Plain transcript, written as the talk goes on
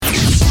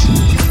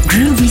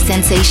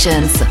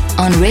Sensations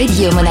on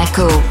Radio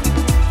Monaco.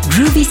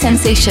 Groovy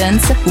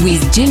Sensations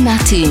with Gil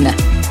Martin.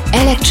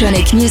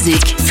 Electronic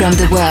music from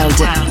the world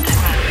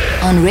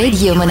on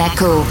Radio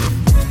Monaco.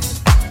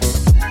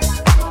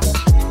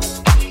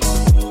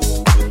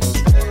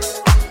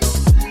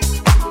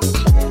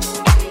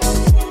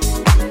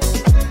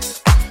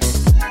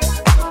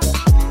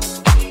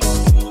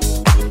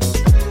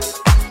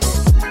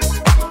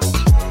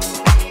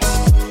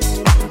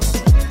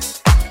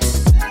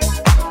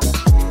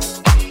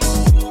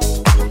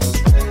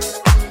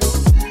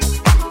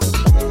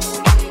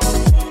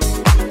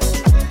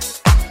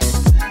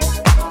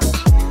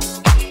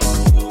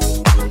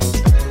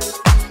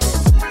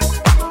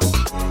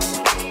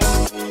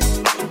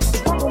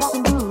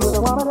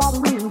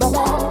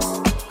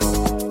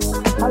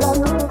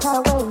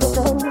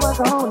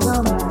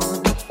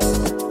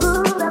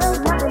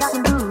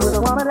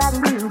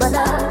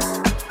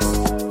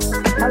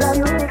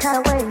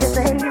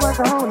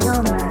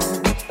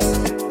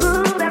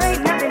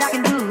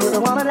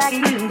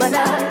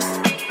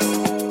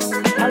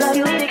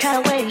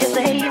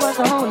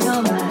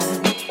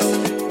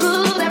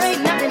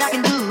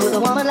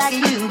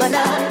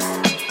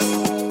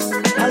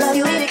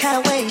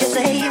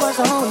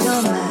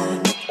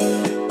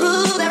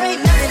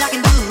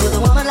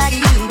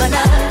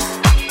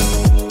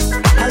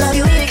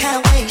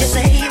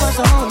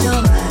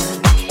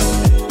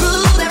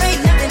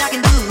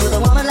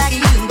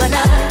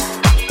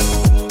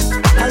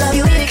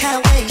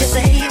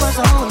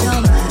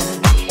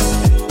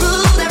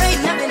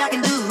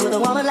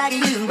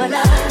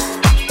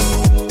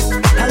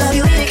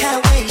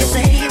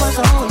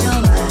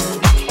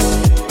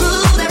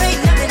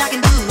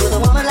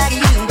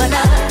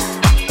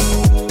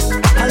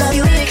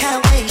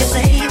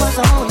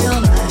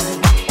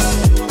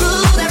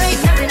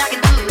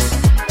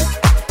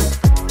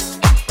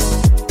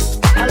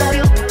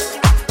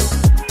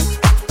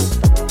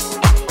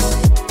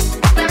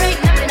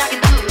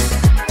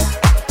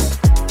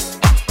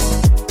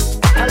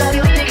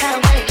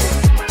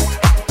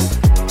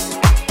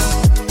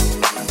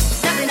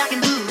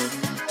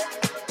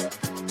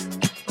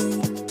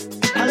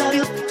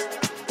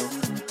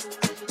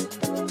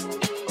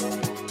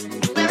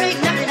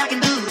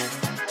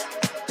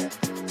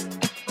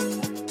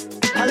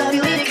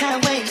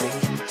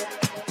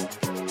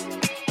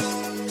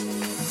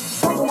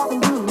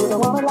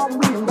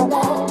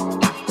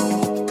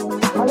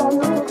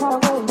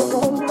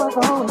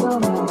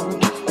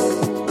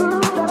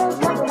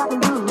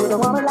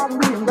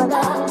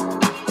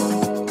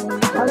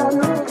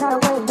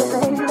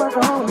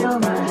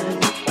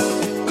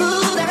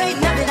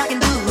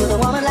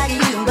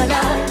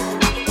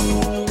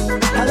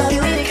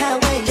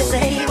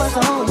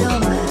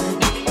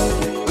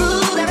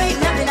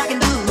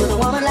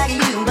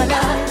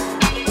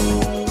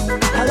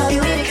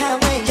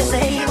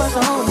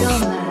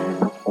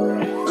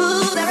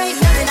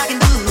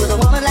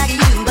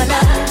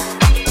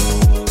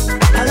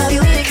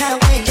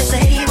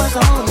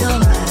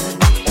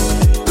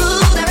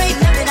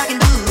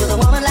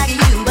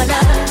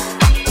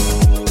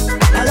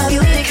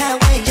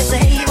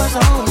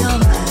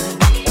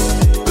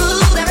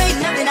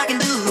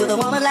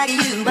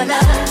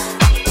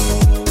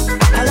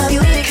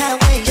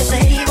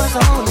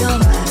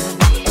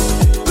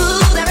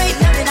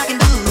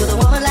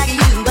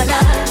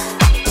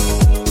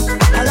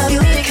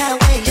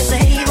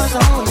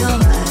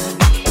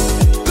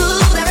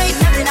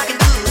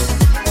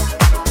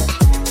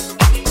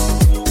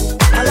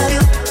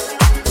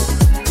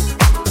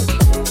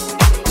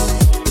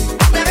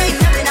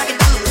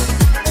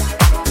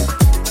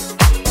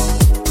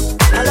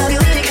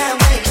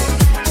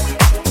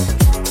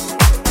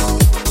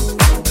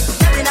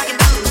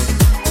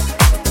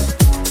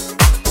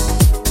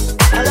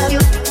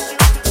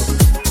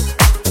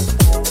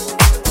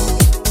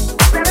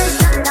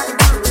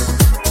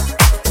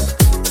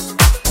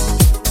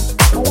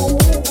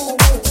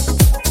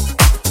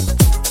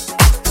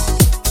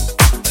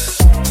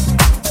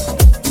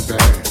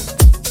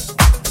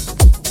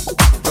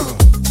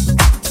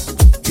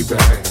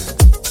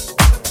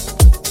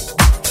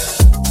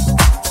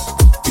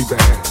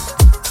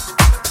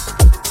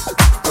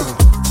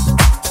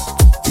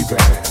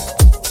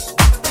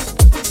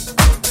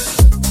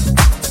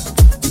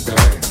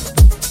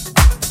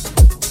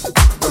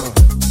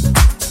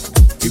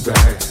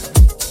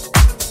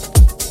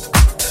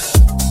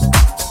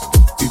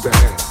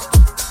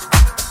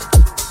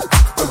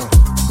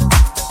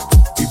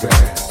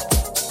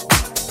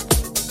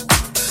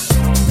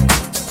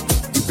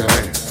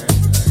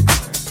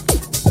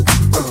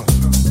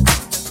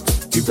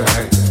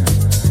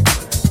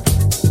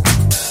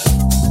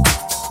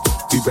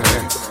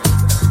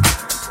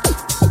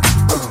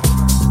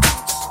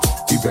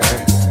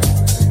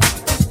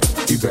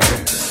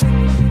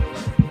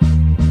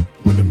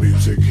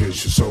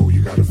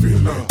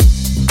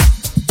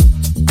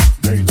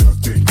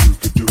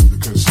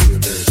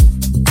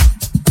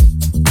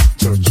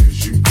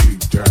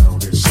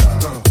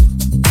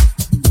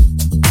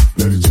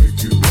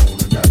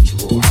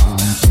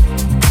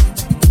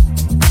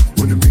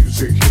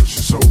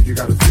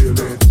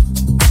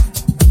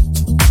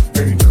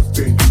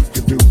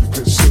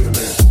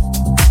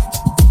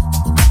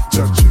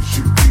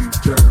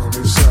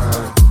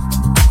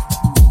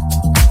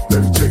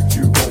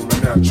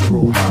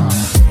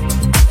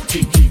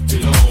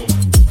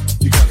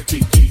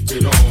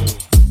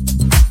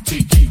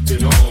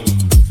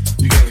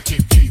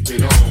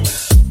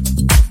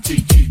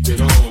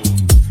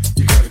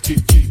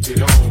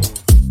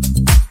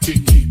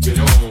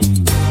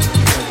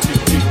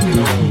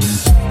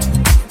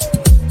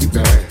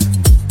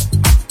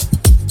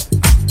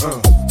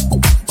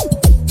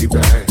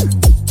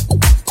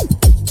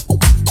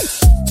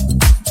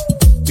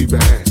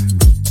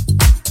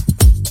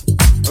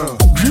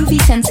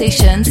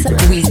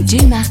 Sensations with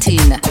Jill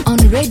Martin on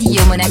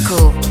Radio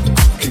Monaco.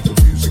 Keep the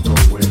music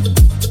going.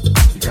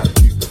 You gotta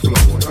keep it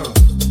flowing.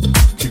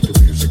 Keep the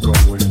music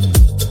going.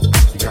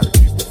 You gotta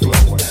keep it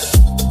flowing.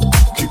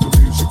 Keep the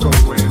music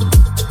going.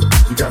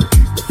 You gotta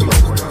keep it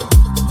flowing.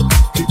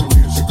 Keep the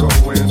music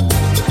going.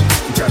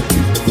 You gotta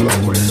keep it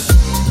flowing.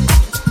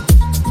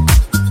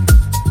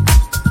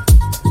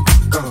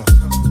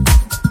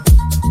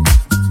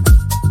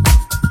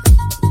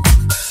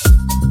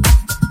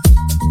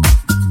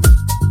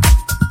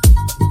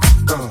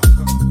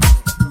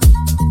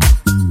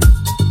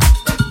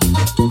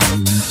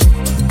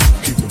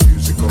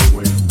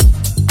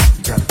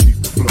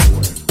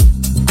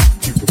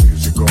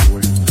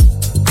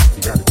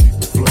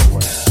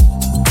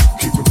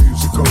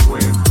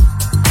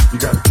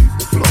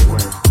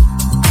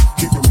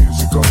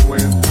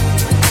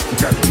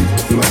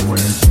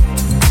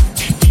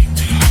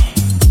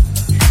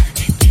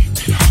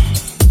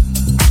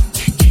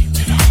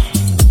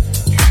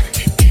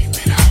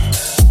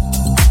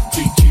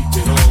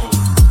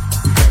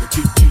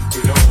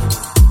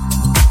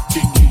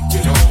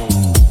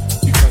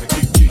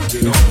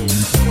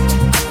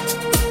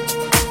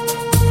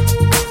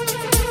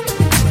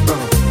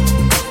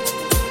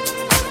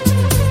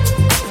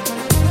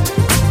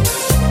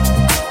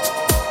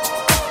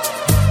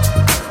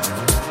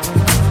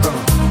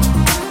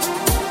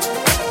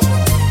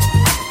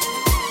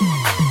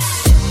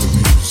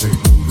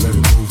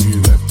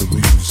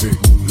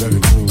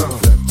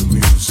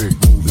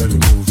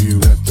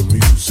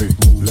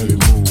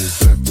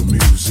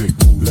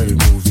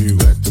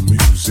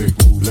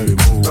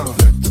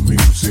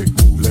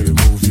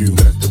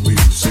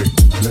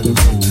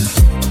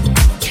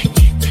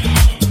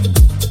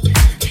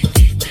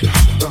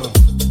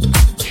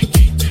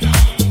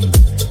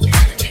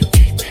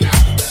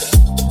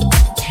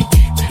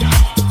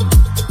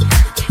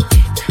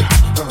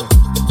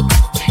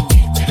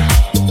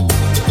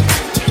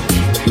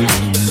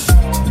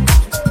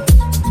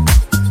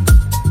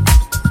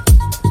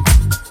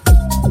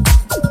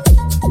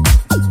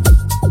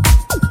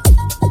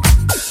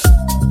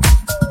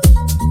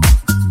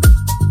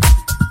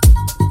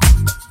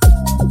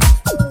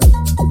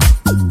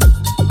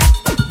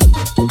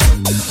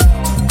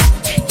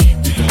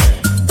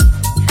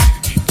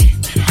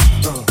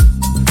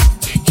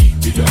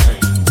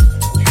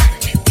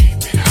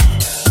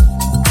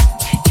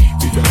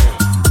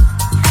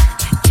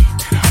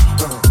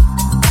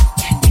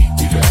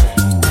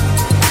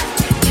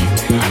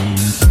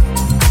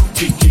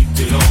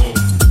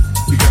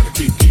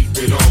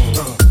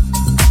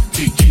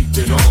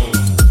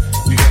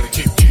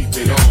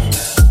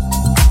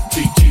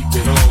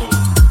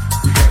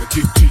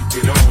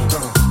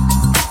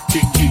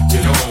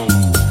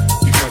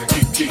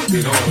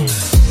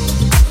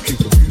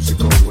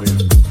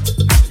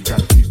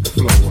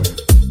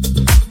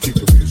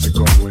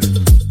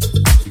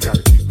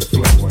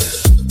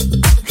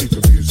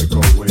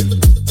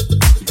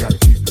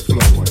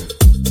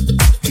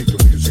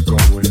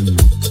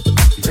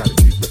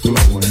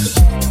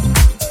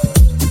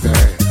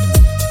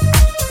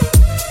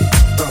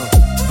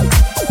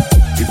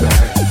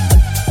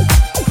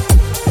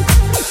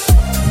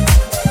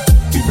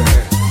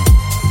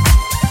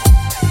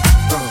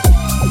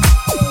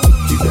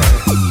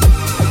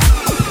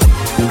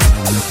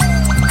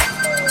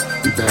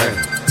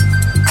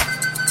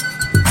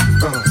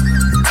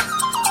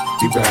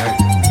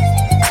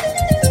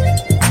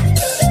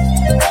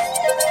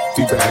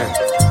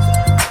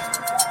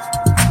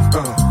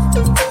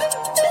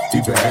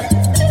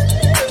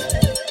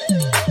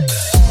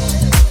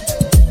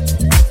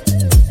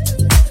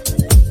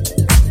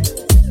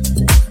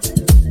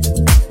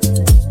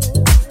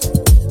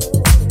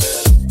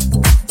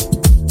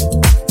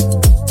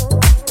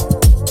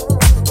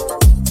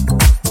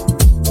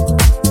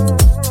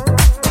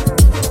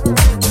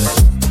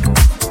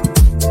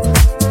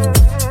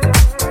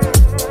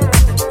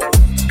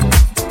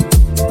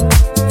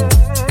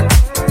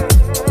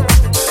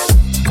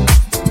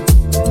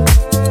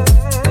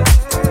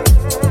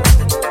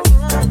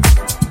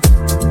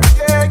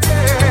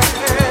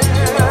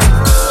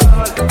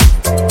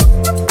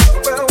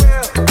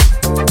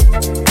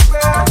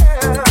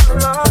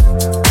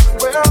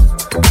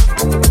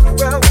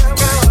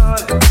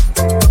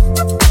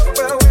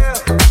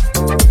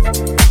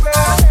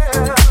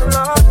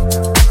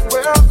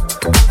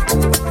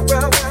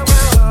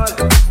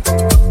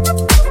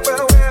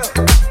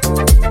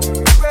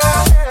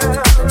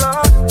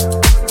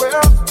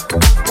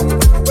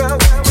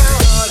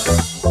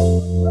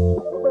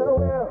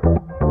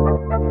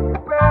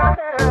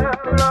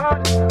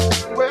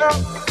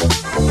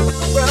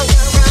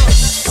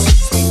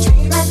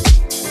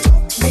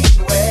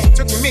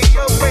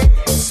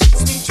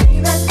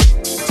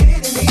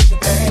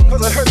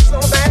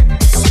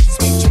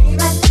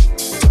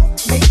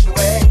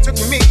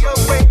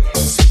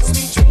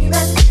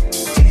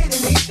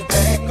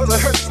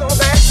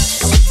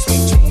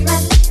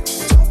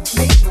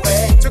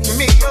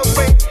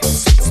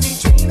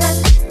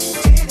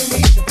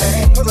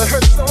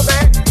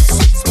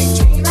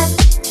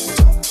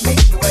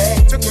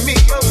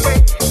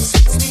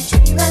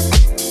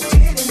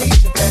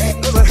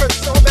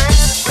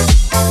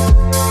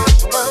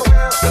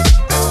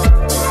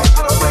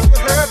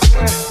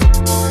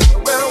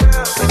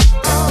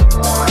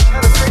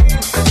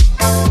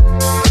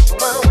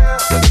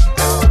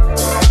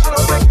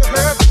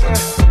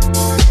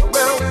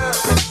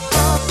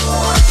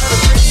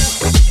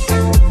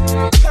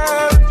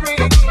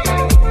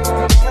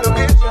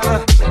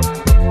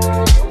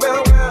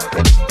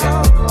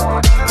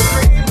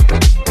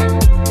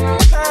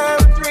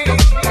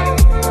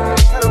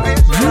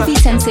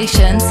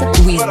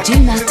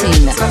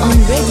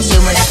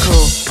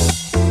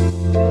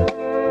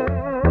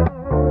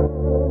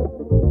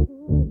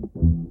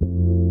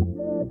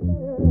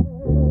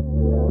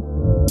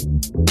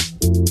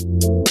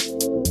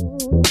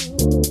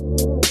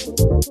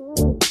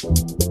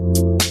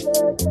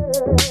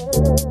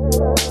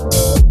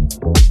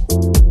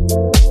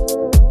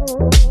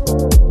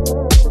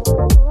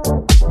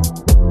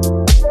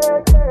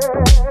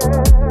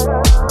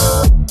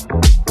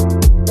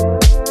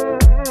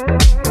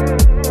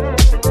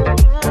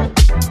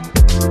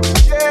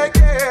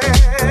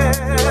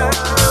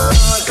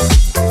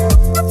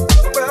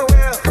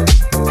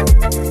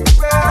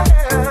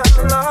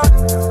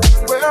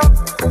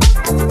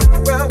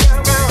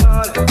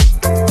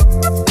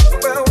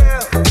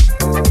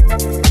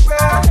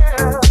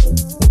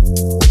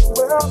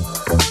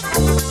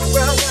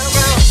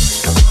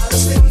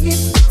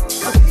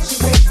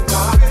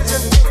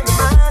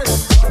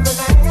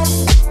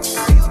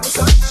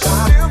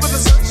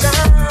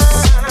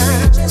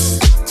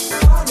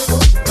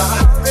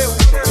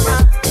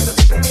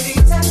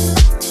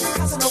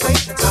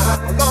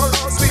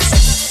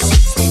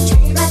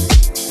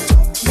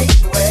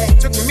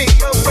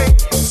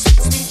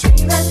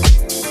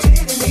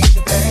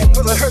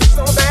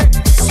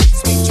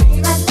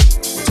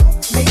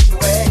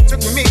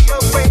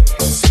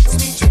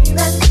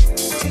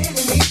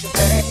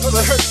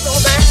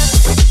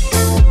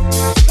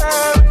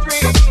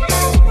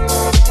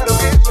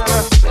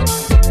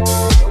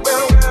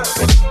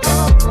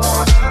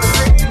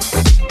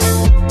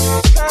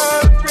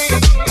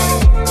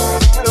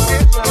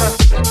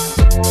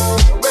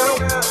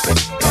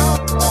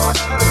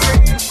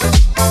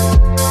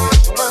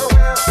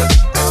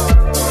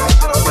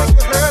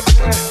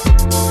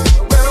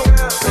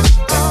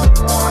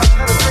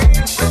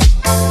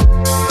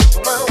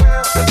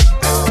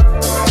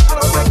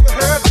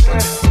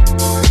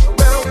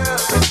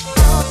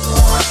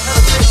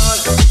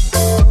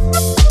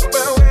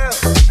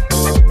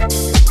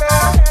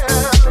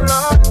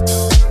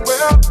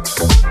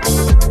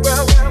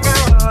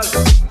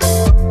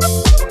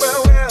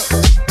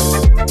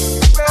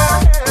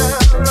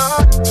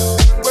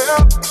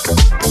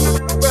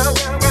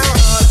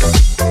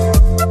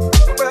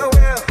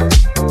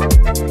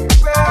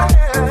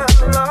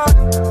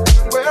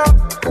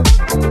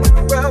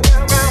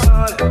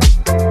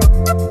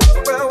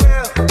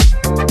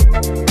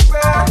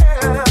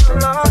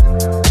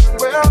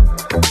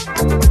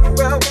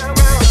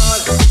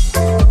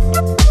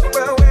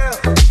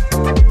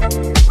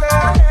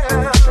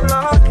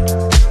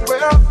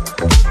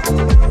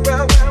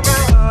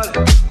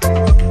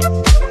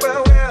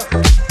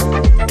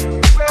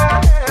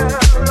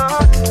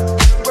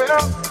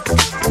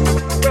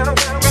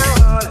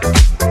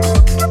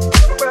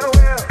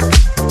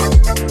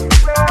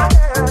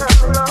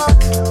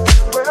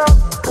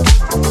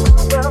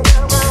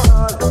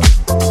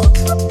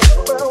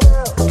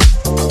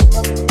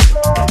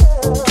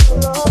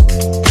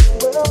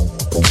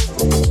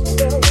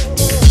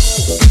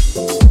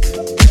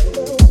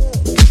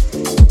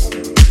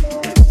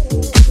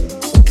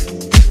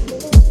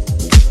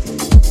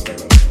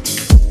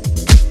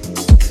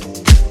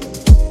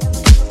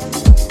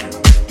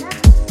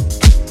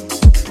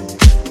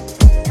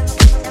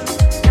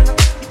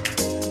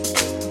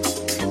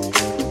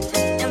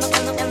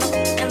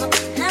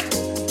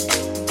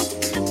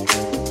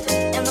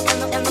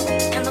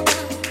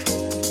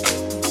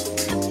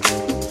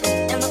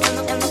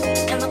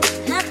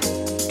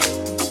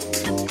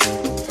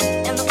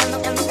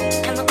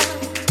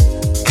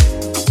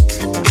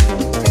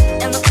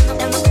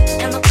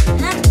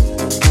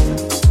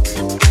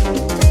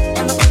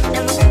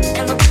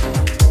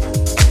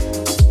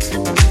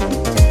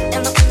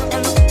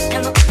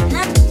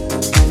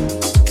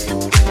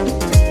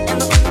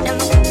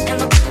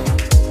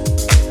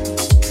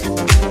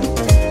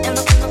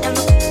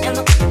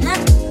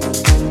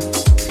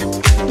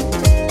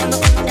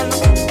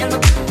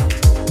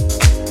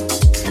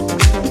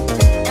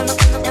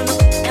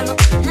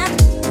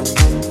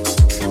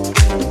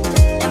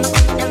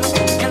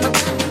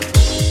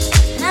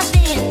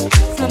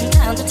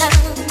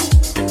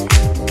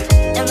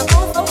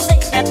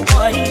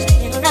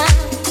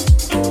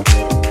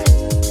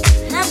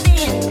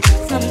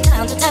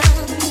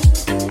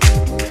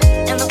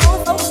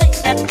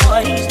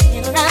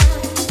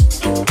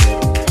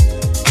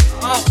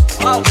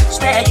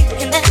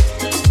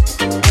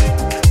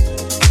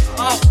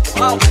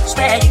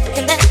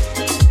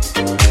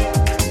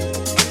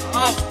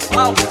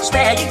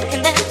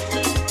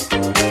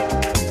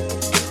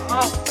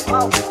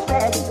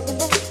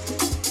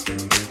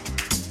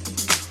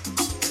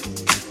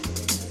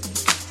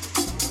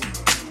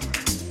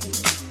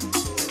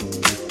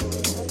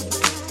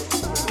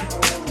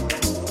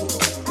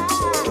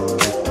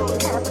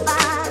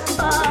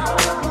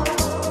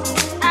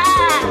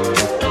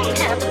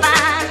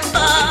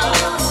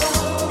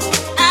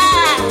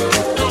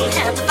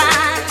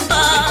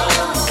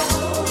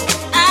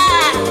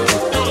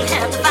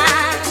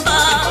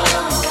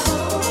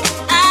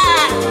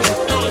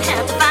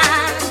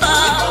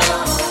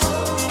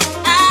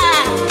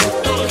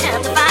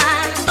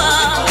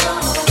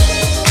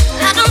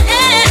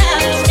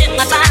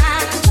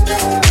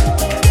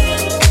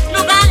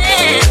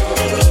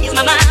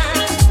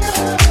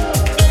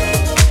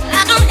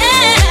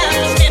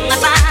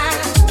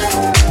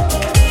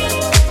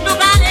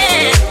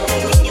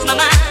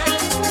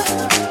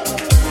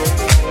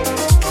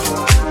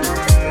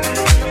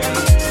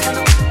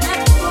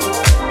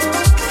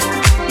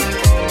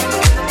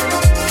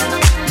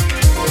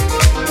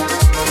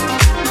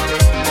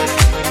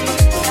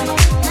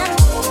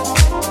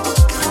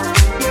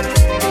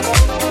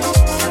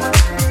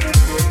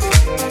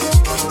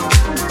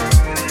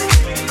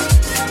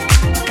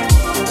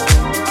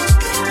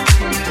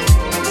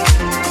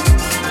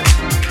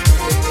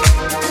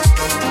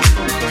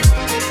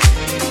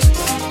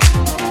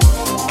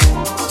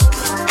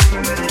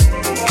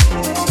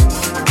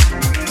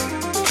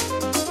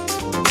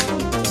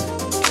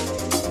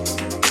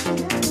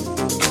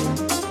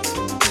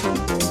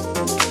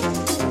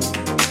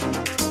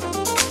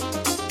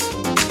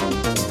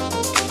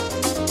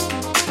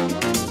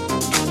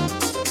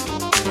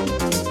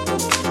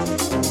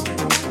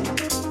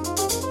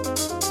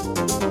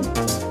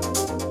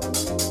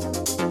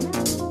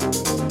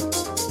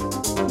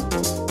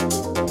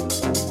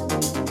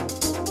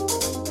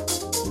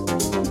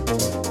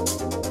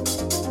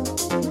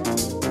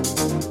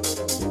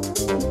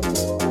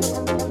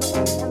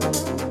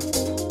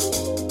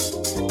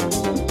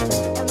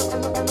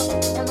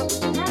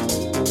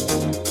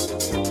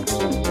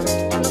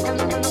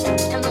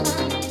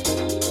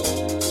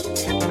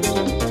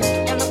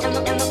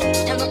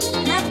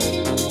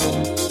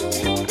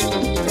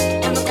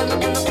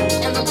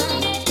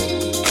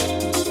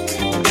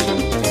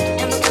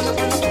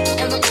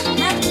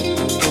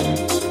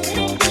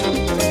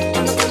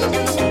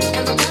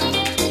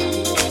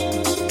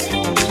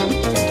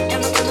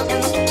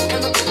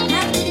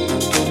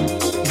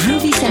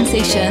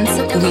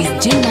 Sensations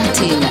with Jill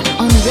Martin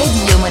on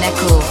Radio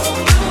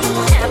Monaco.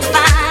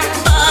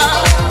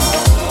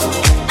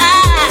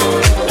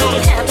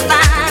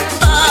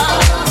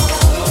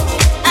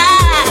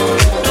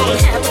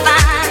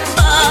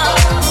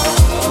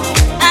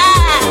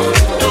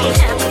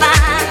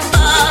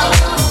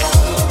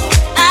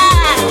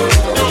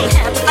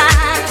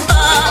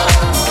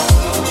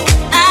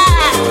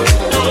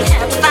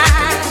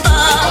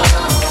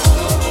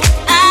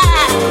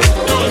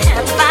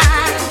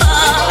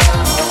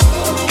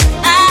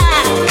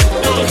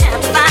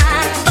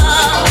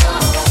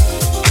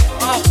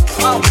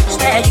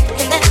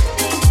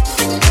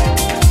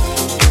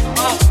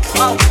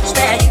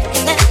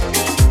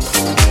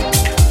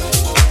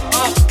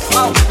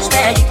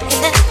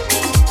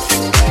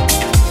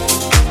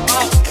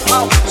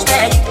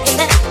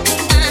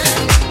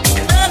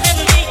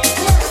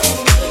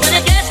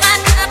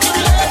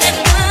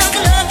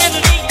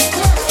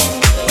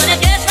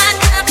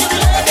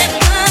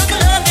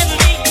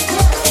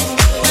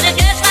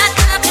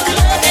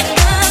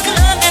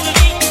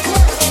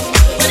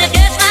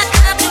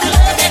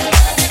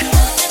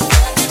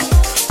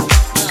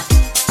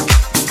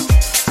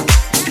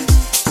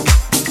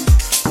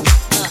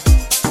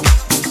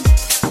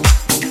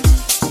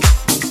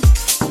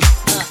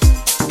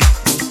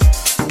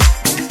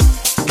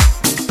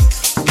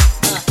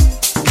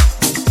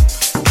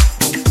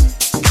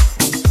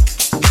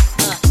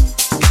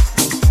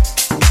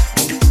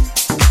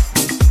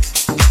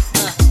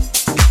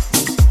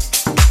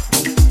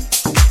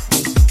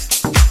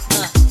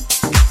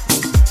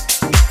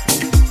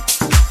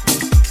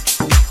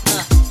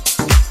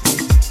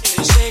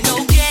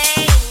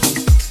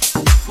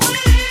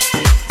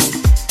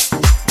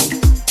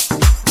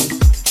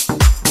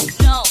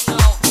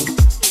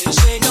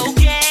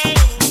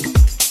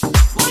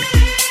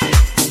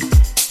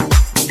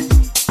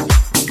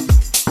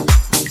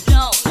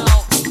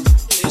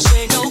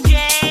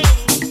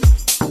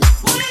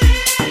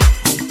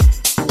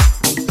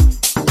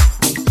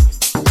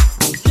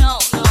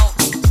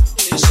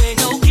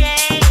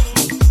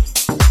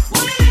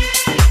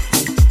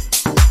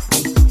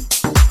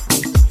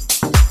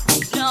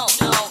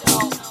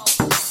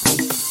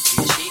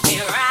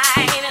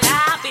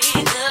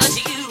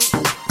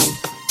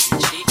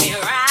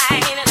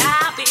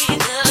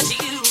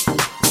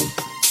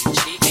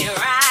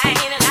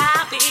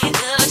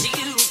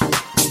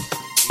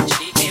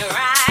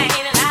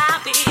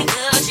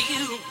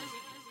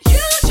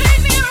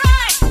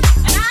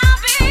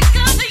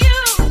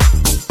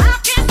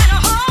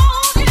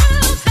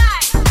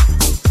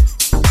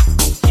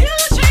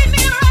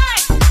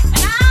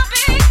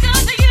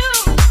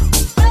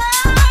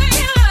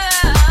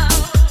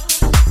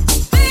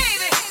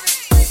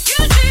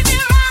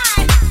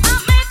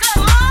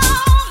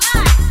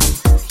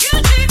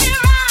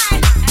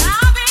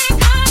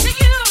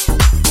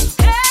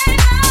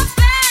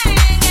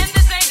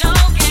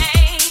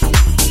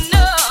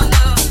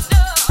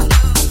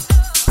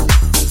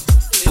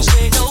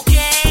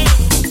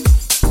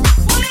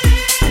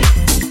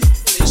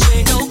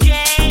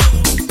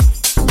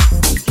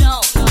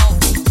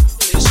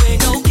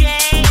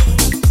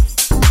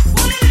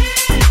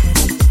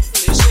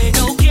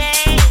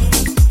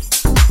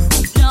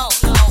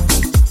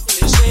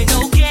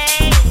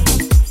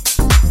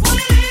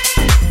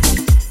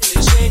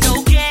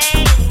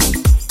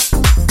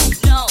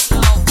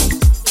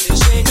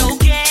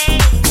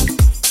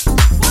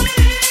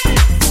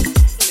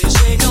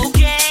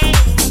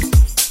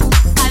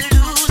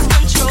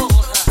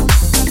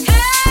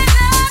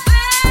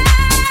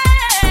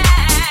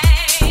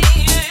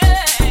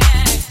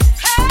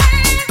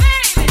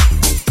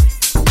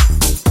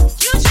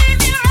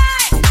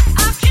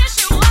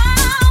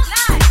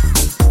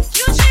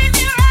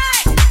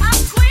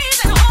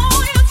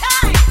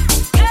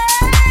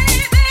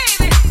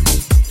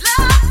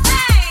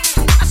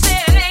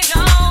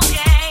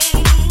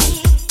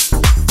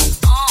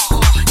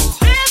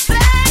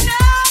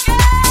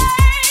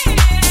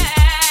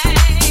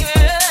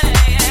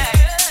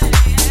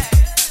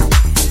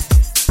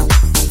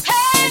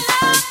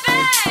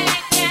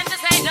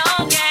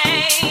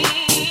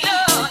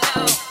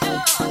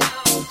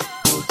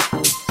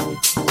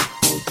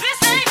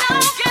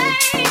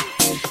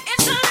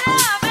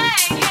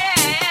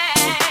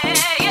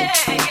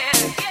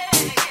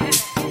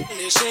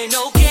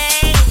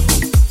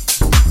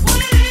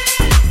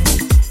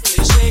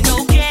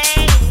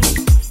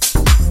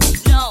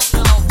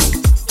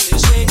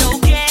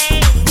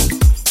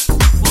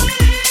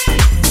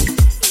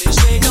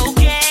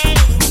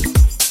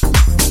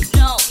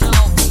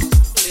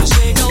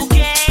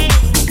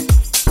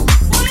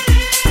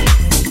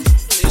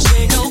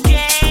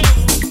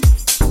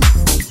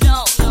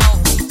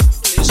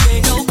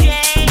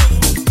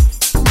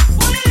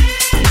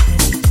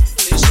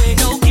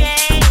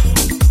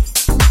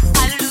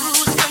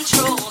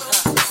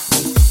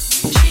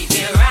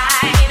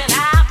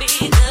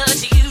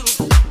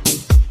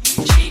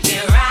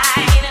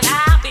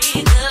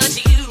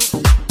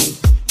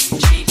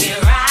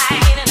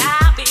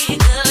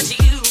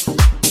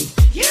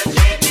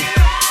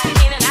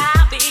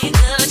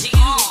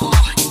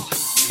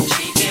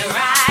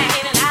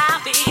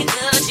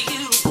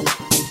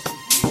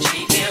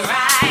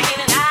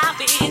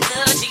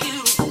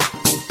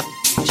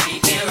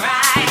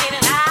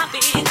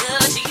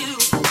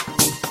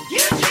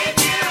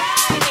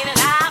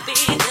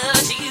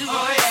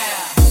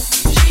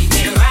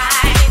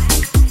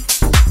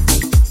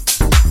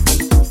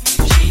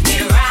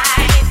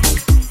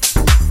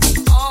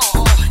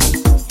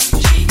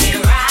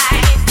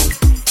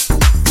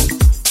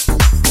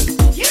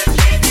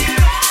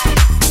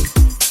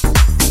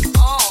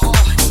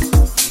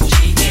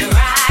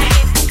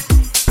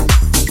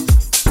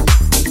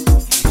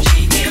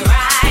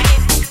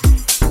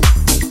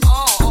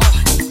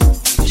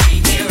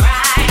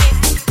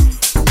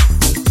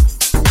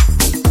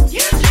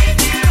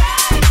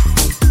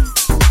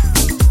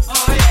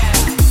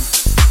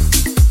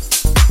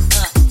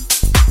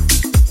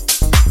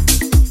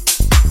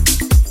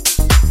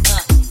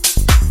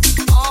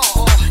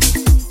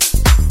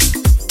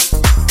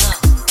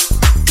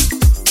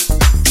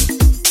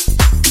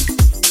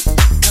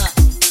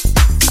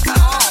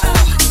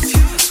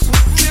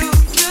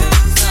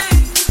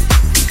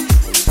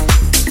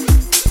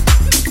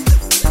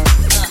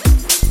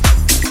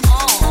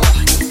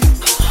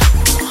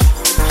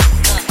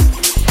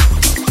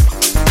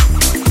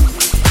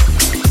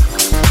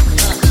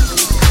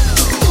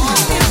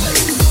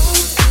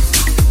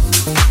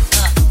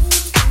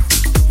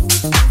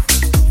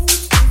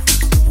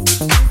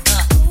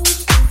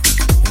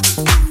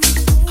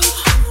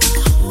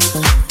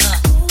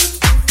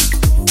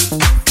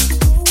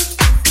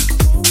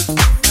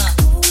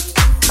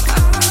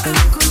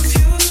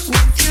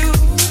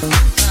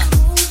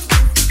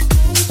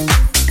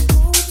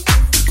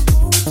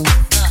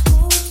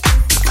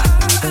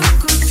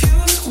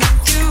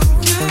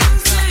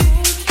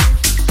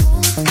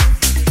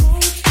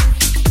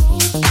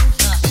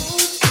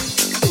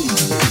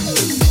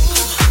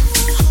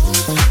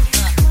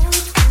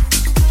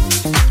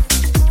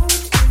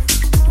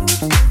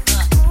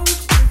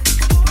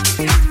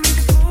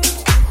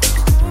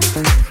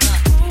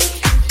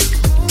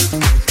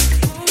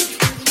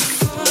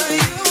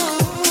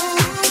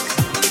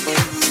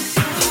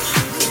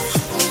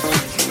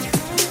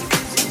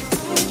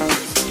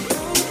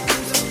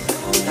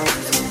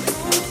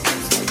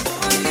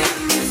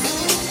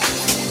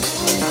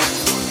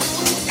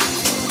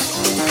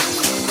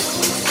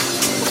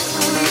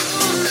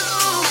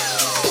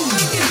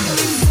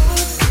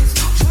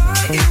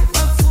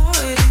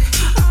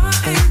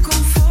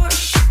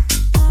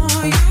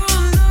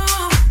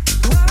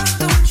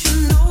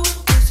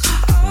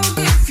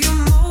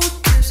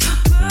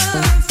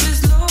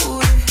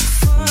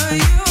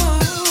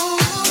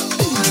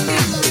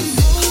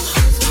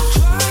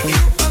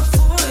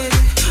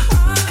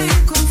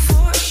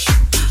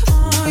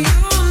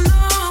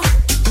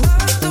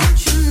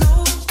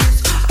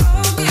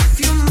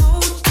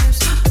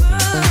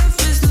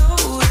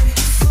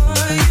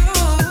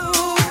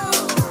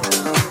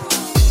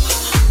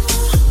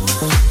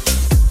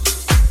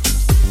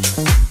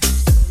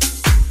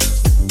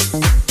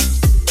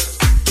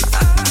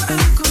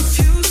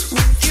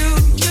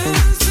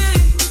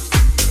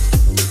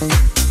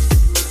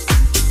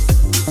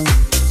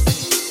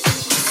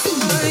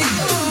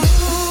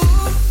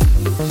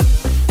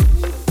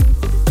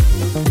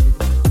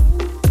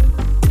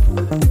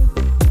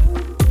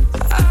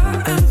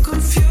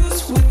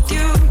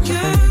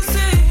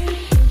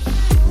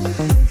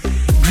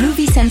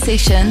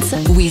 Sensations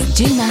with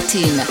Jill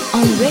Martin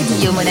on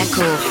Radio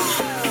Monaco.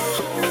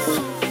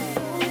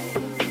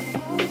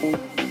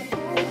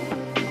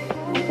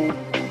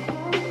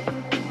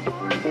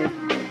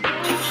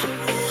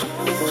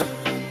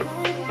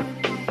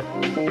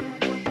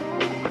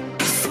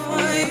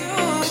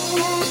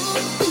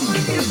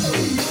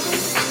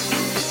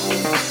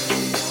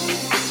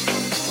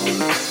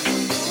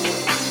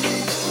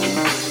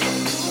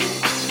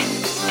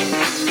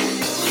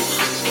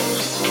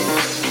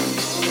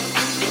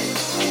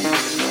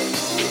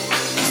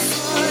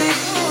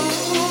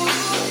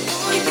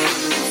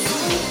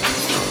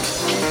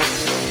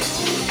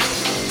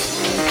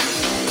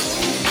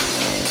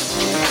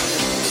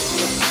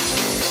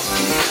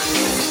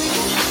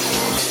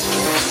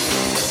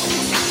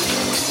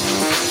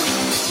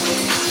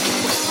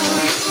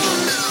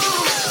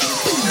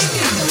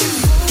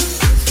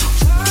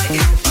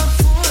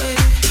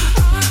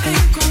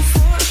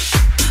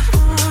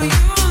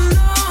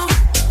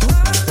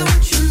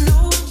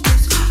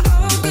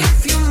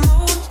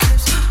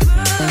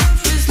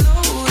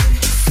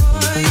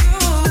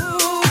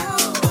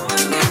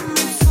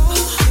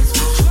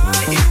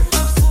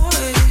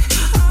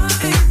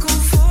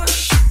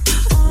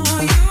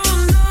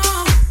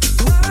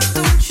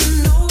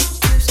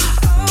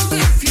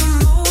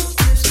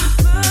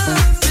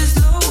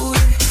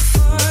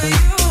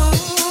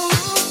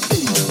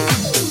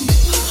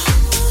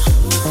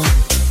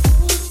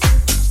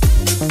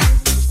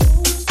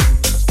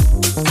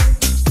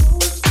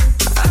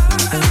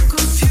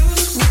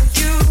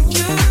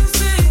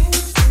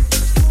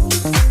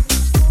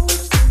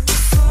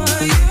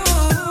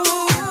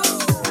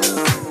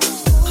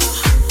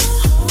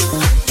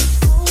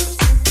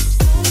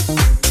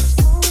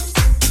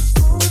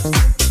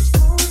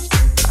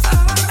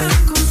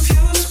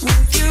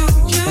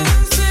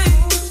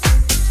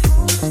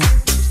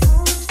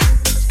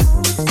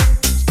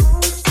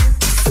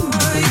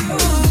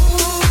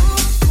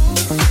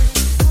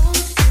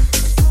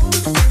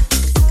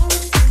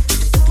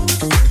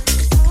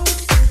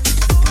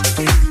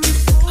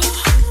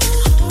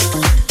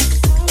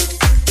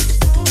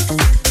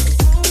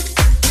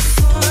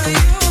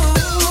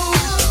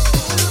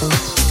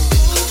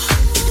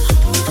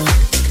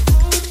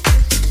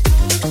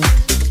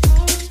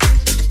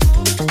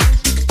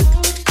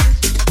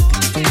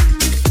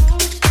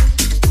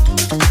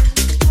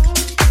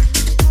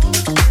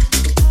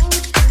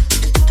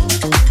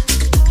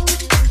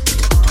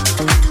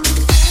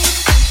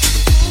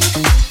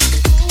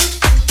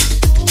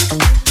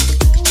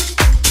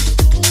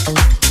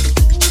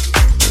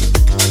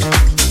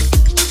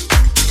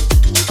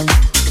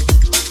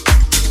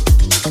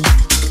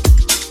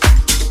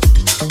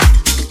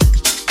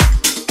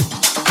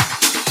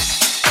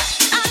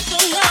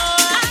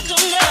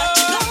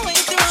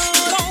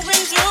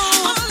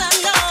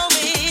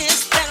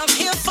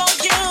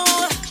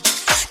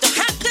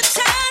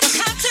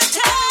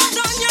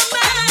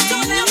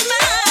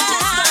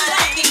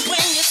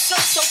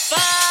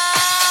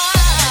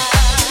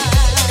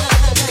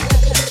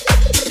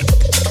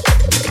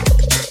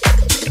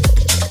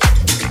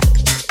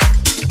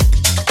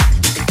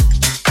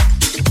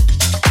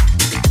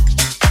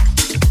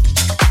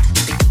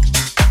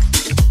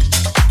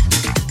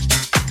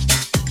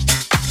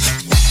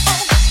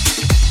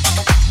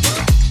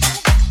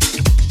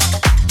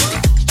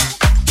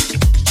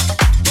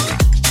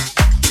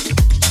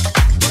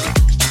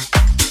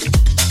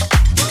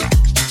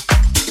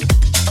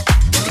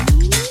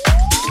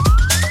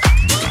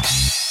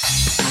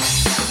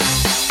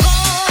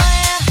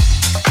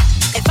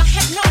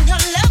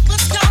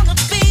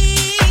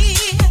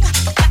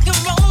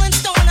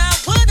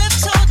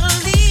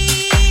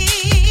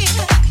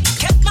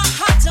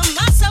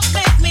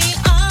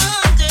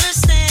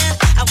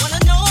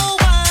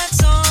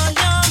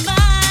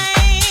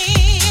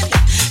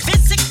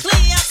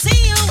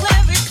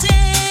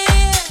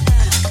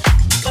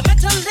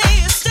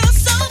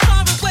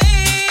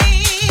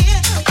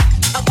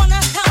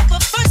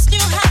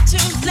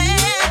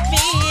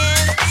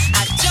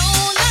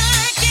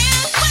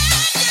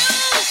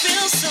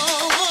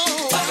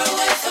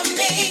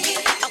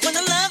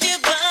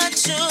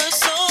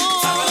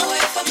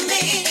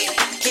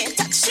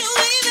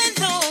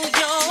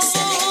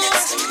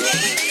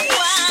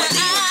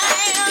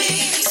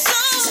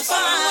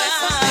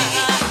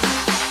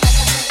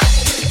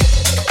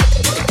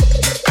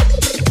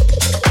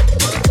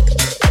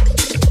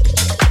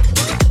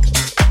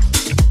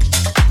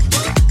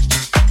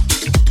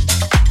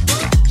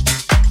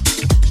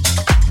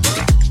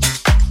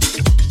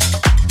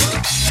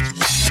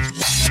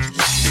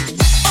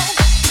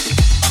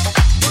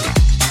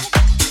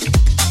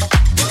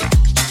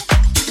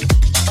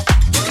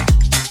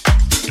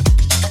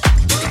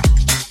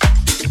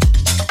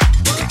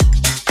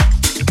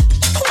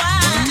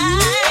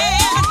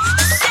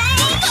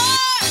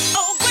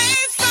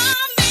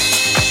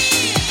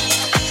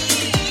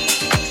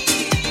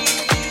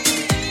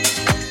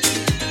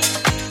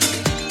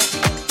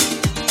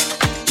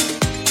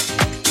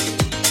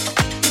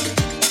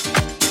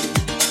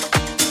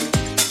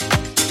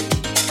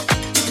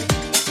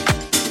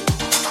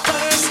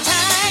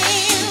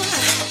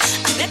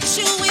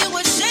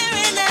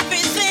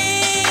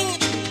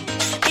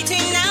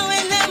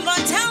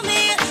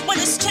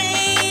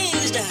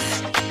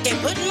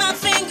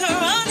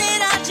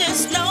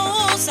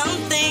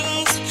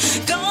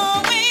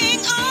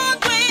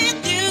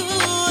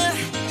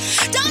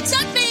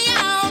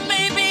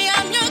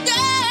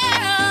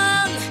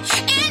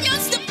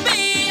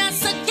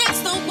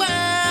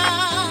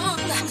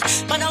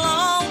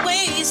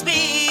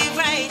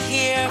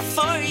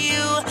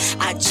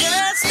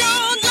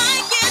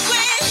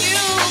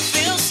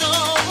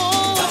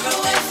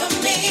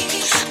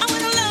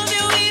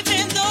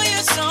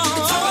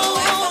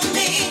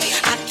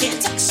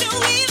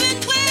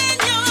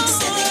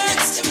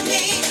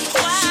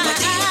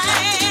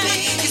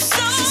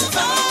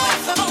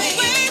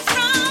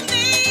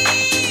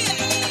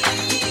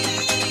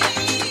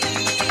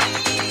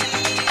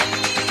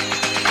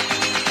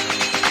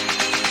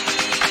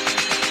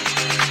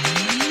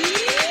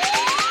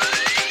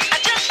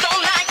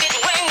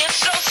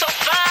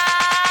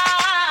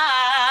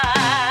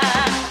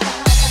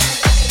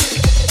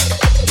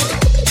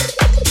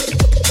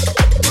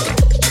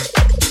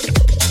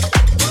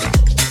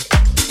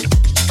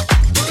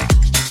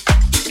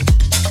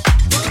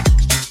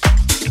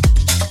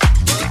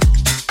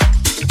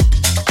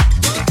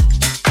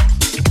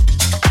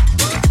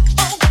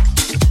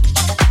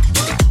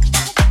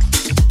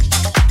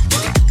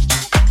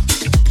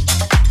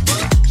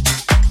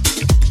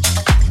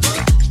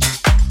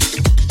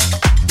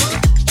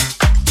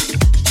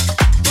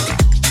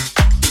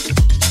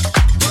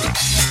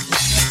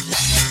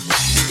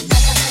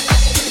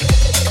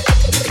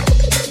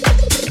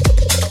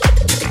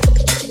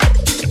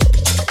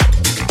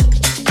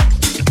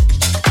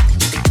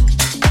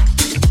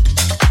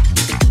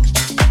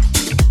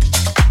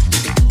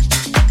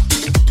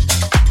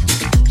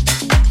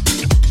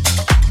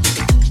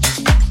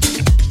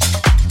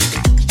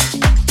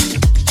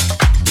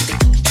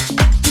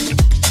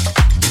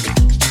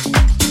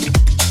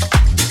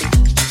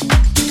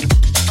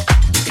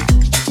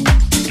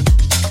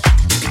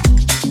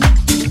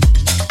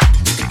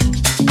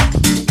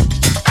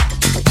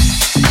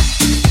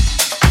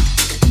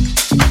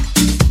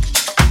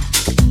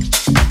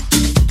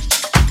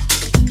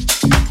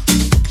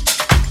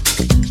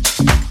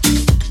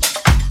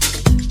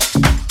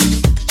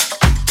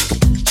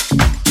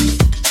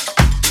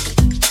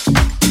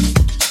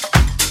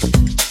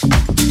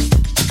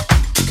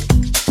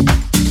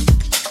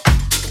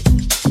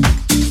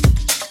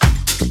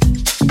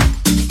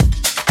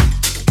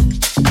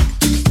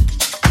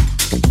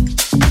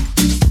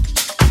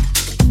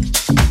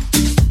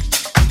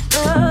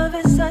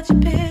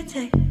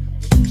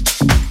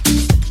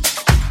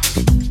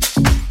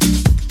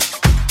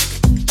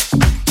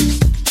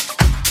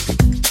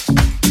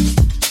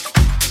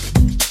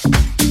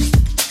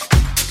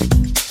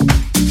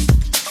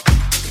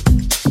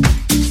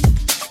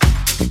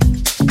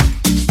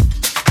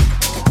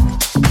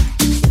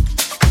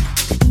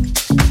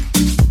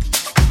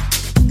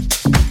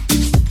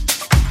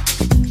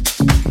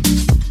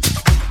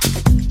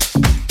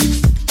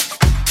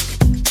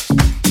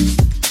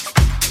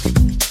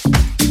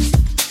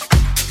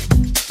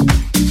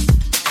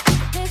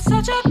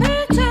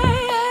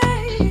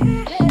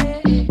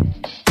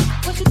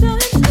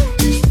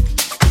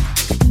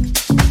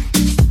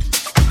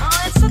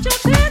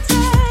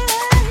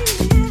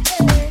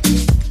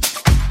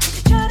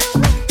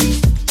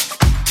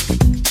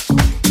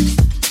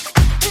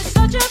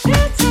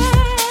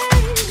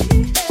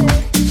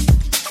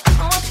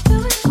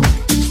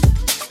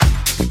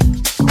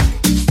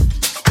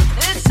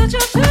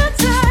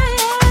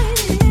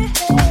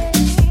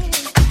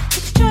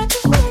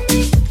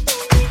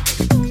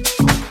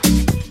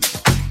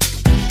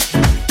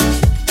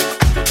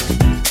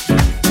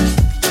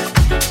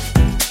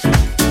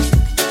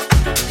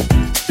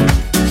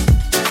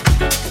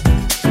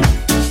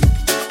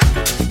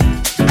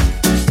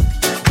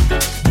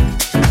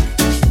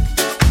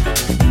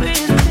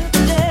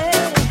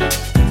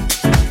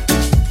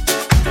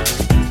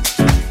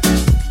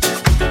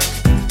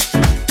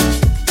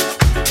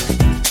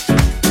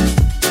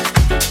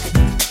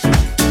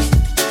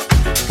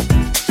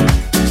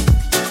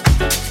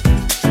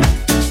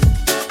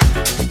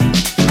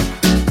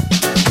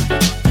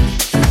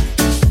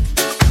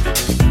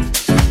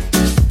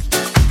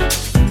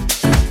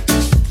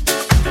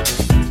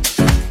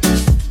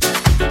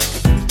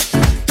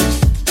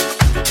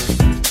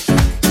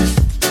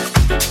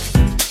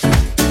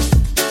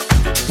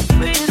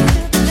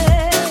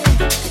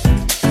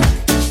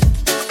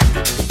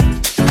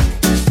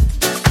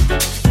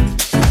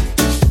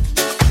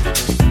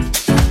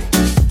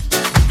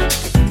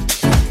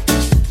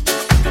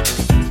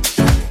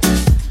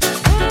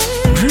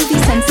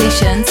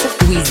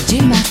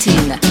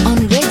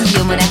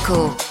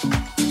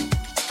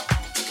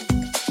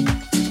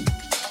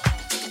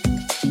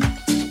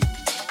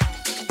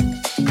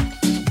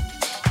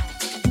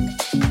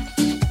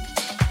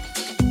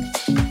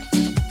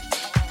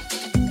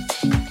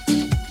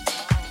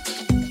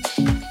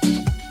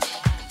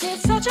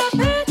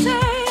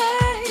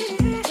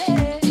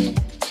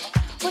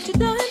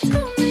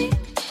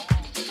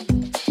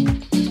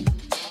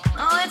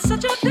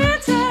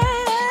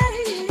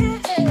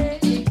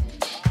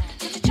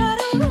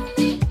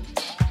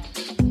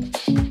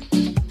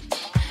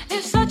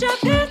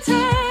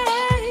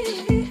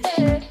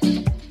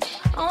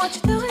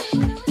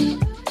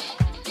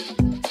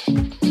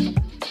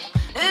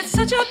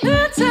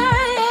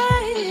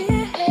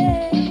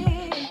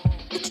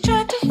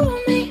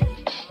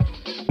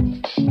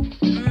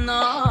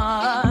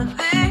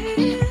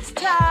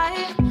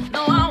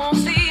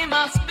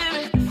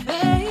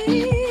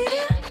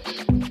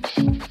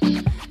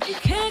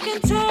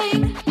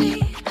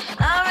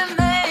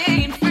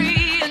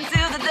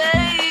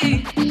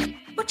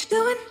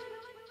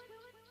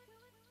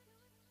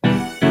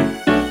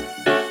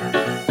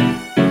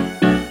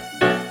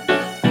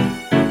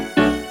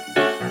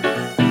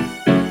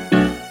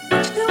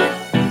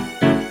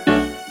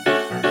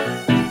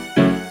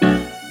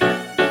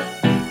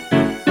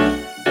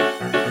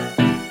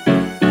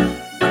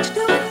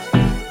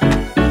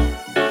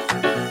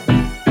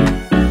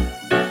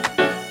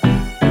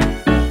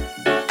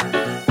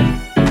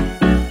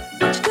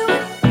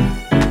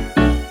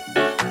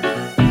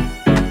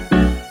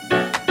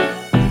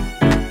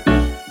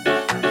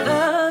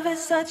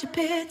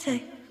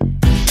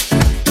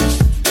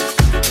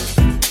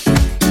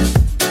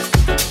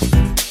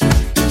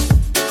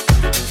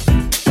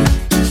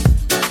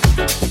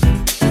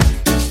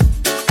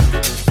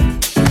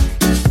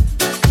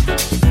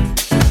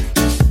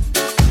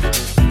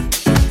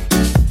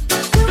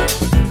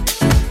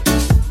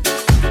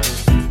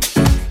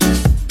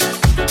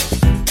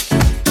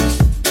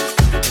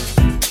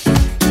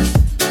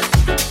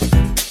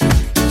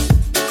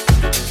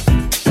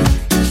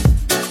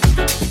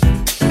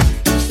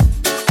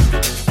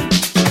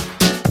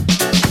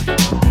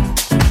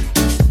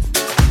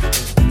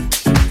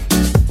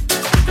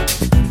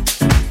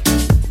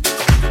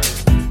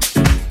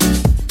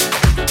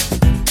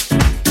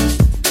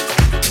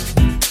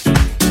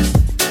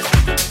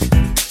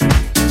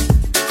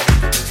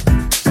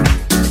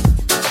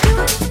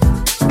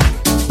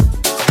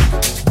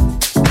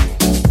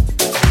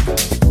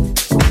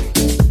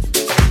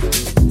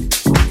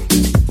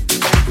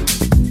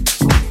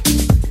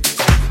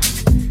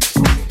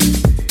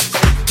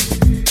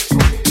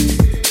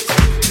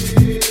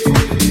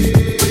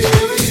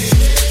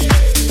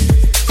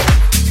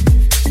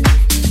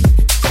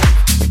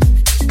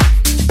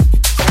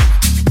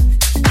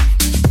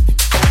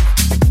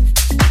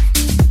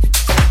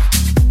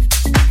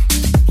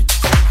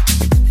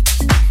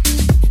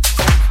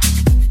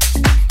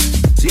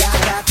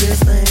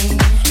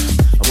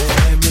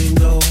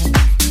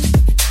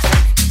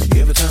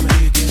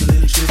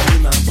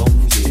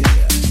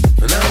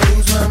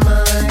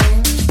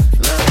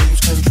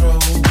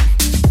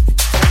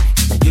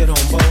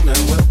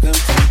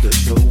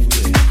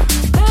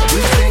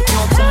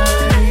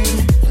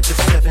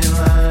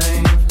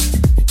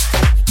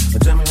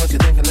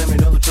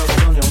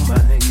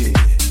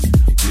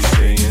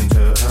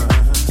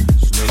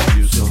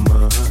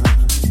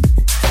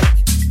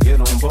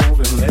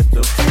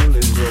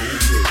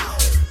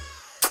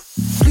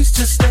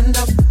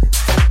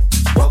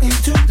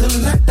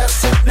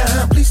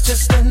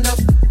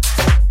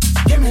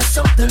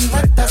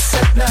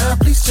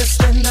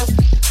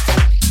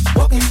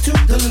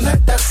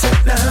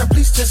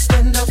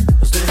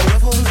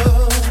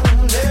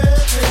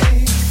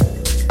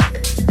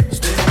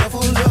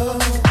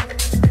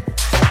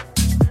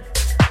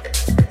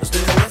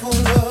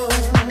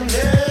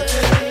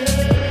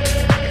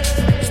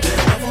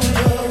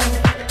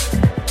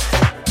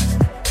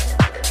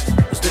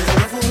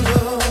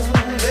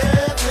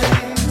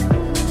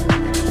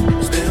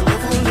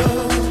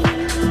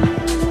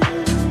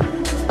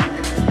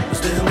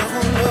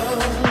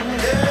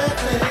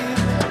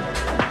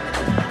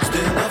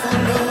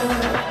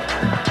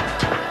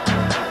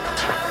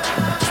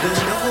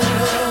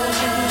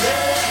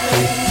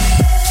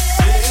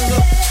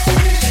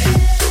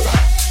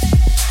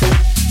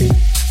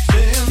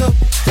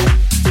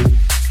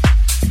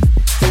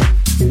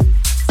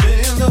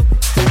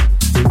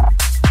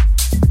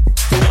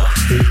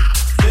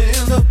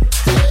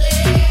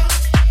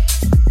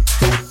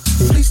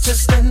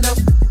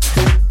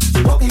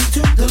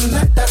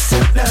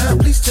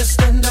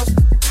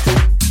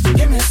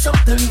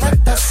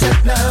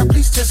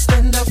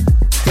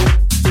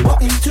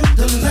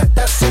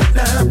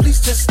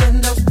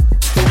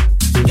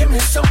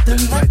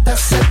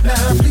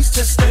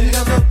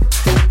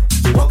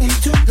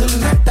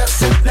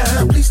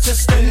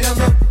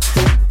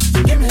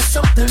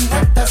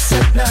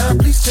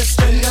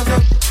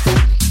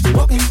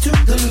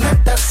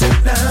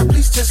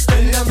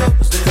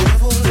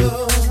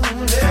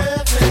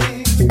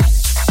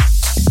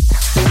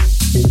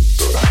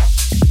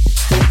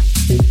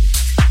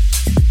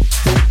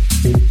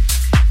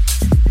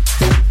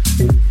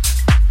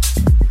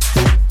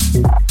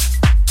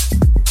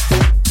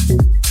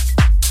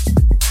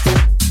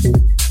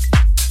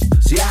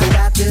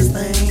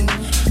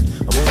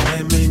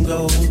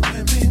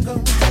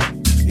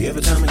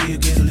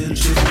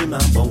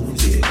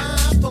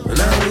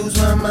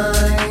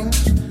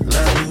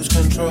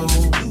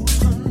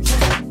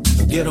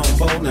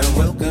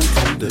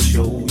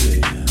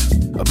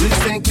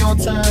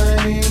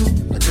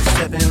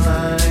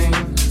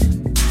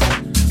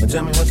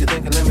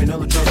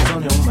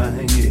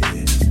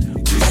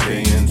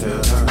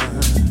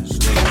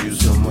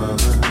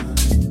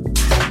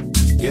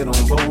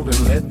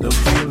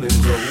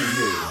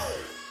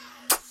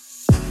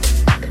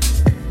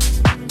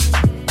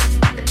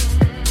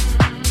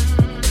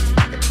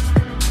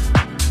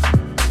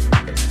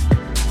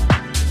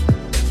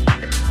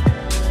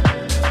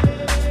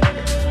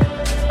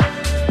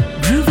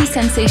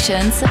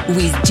 Sensations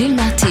with Jill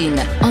Martin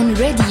on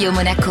Radio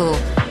Monaco.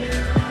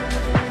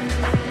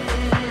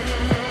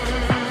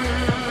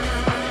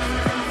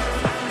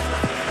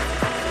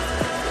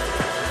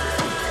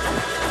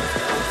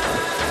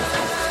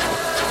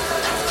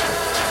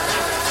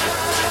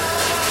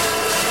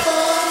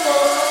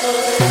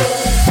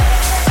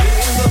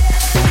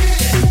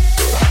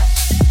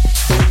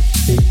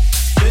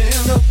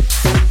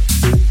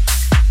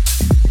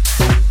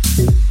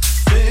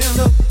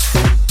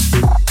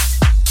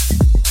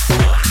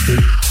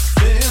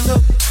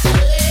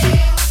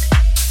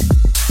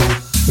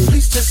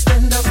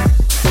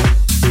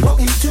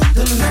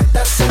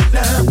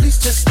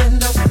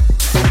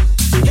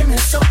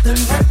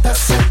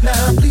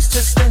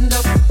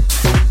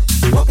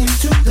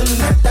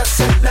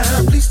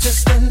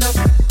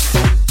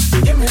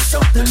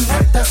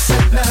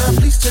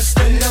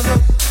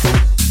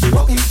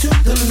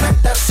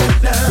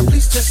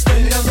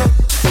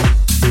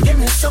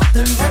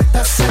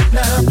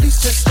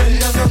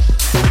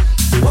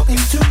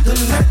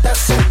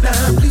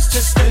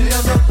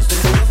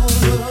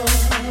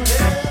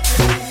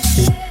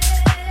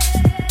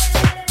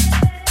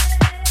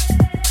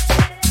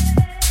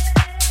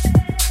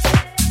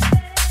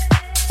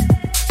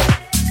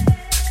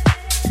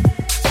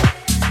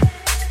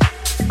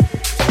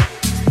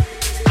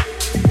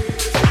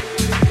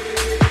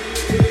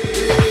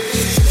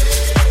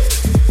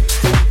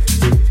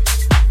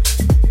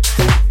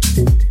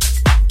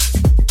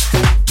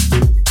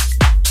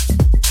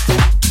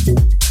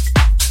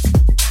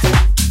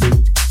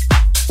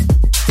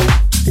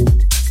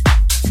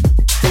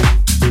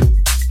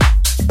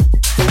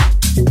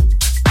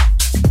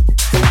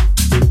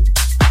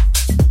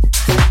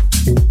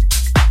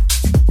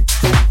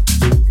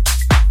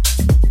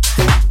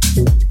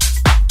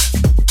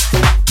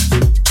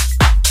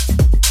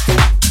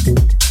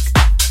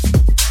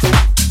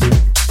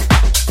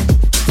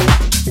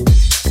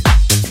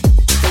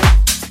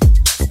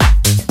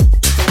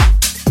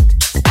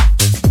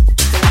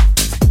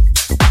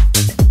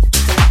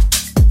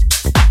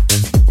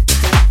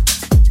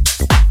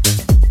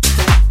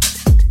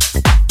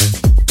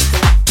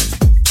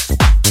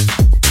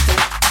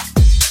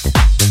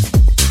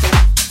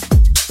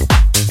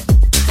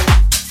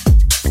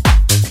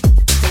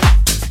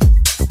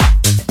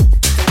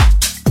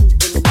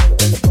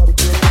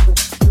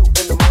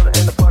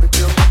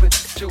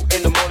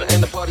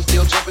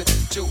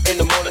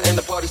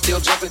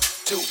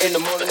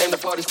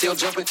 Still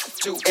jumping,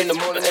 2 in the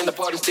morning and the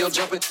party still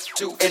jumping,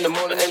 2 in the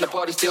morning and the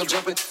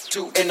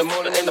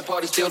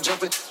party still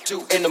jumping,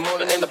 2 in the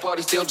morning and the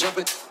party still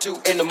jumping,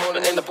 2 in the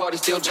morning and the party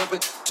still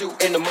jumping, 2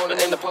 in the morning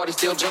and the party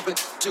still jumping,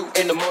 2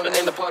 in the morning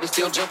and the party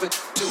still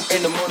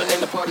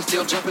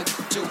jumping,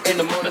 2 in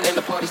the morning and the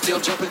party still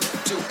jumping, 2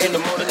 in the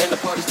morning and the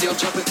party still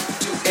jumping,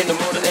 2 in the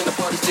morning and the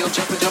party still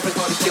jumping, jumping,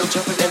 party still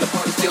jumping and the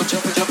party still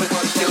jumping, jumping,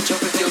 party still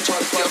jumping, still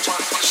jumping.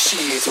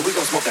 Shit, so we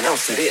gon' smoke an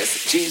ounce of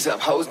this. G's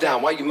up, hoes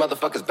down, why you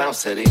motherfuckers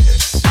bounce to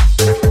this?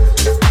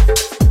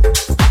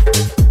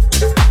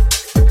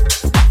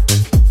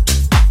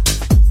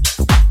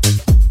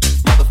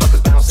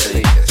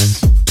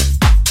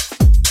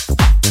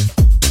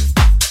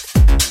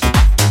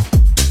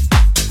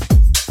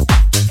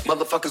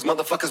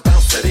 Motherfuckers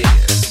bounce to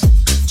this.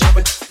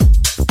 Jumpin',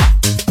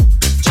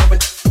 jumpin',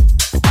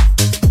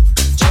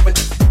 jumpin', jumpin',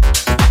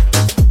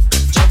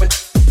 jumpin',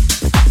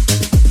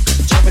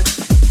 jumpin',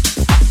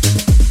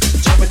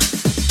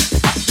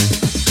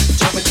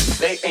 jumpin'.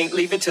 They ain't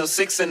leaving till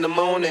 6 in the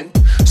morning.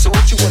 So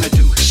what you wanna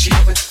do?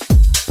 Jumpin',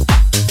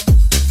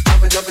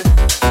 jumpin', jumpin',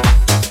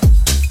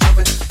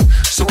 jumpin'.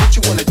 So what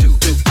you wanna do?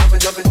 Jumpin',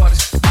 jumpin',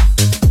 parties.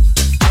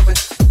 Jumpin',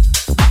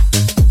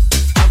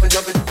 jumpin',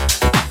 jumpin'.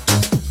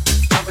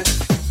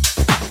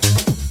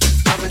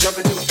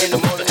 Jumping in the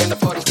morning and the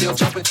party still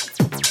jumping.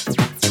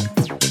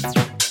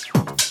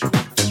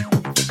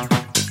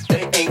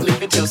 They ain't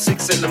leaving till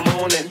 6 in the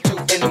morning. 2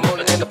 in the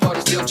morning and the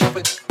party still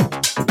jumping.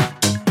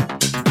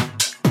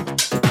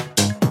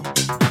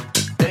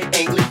 They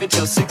ain't leaving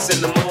till 6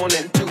 in the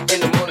morning. 2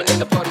 in the morning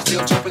and the party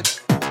still jumping.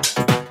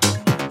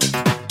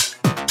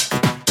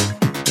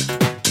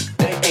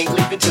 They ain't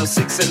leaving till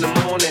 6 in the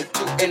morning.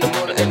 2 in the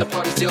morning and the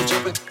party still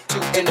jumping.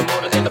 2 in the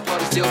morning and the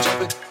party still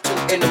jumping. 2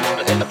 in the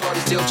morning and the party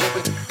still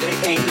jumping.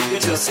 Ain't leaving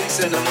till 6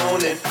 in the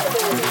morning.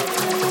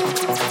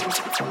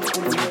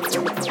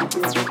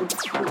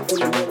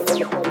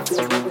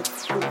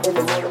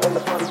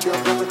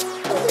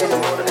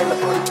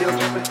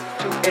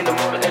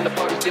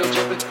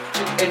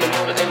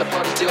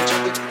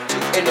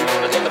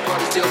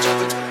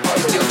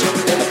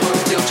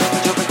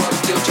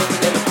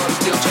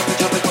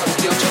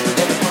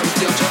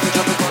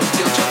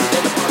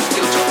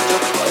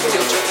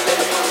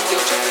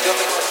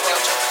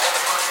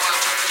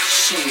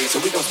 So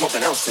we gon' smoke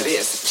an ounce of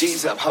this.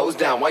 G's up, hoes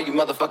down, why you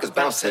motherfuckers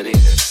bounce to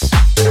this?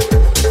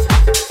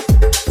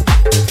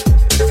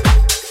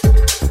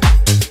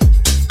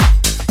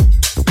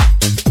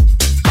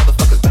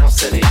 Motherfuckers bounce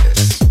to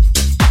this.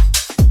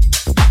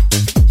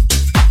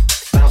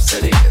 Bounce to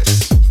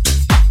this.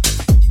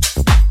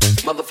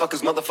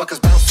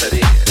 Motherfuckers bounce to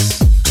this.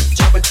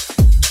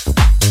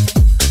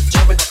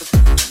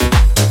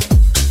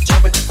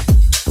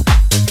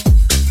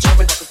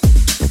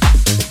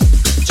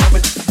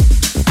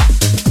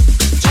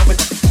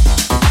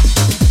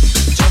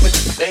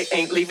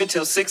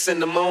 till 6 in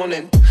the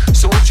morning.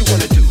 So what you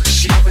wanna do?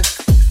 Jumping,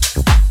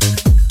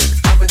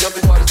 jumping,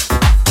 jumping, party.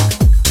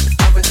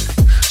 Jumping.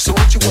 So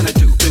what you wanna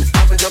do?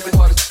 Jumping, jumping,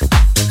 party.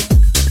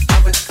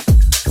 Jumping,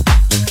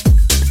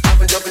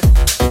 jumping, jumping, jumping,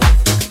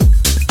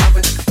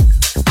 jumping,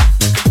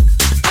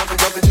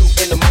 jumping.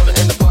 2 in the morning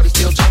and the party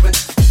still jumping.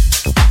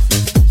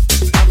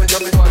 Jumping,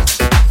 jumping, party.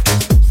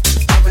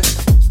 Jumping,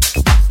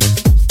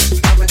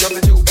 jumping,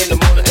 jumping. 2 in the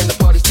morning and the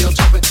party still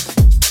jumping.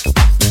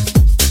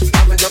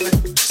 Jumping,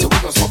 jumping. So we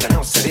gon' smoke an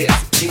ounce of this.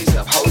 G's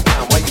up, hold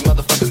down while you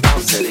motherfuckers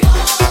bounce to this.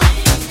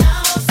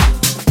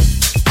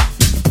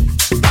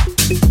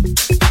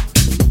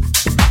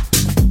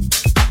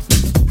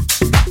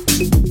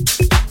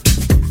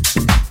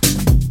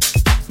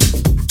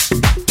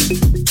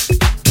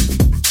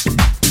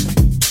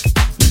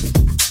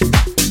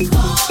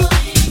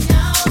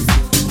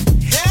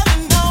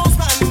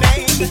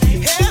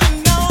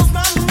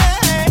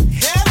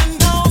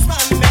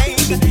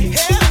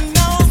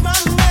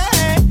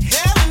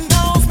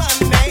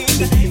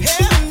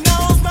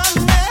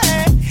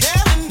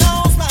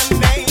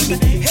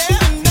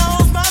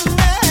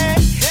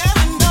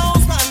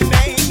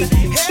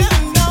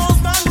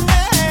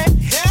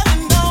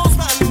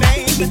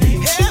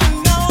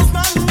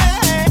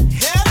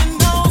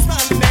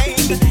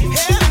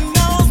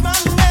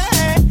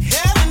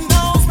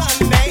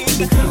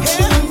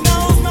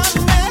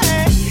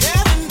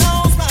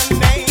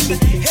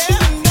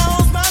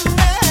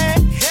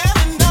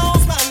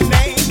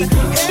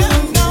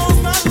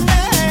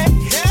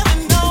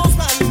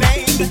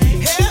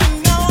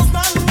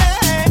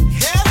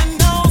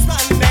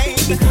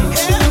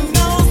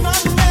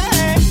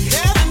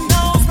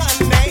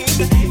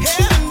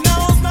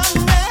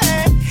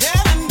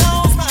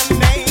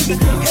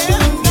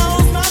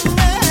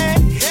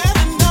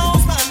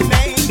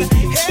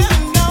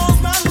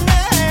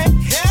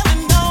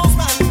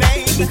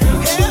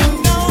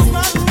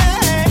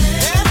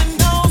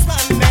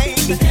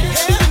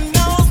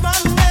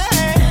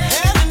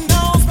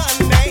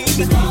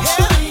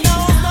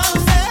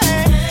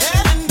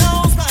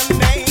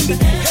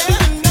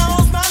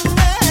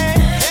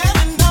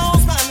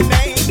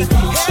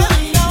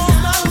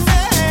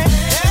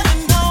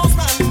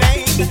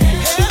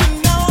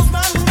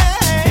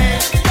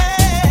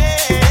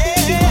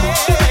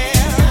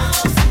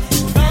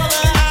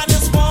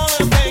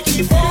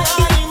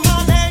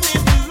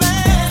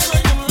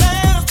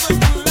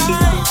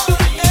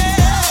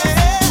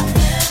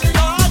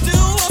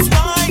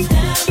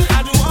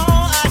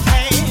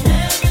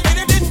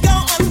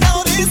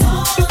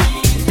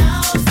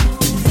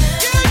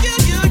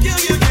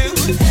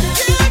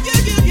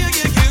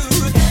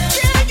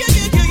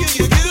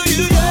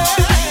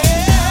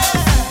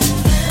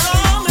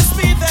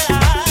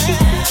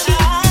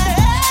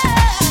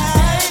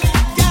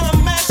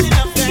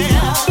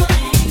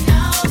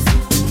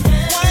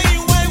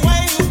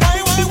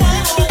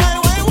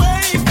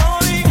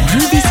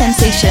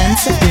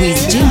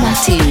 With Jill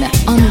Martin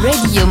on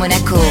Radio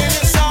Monaco.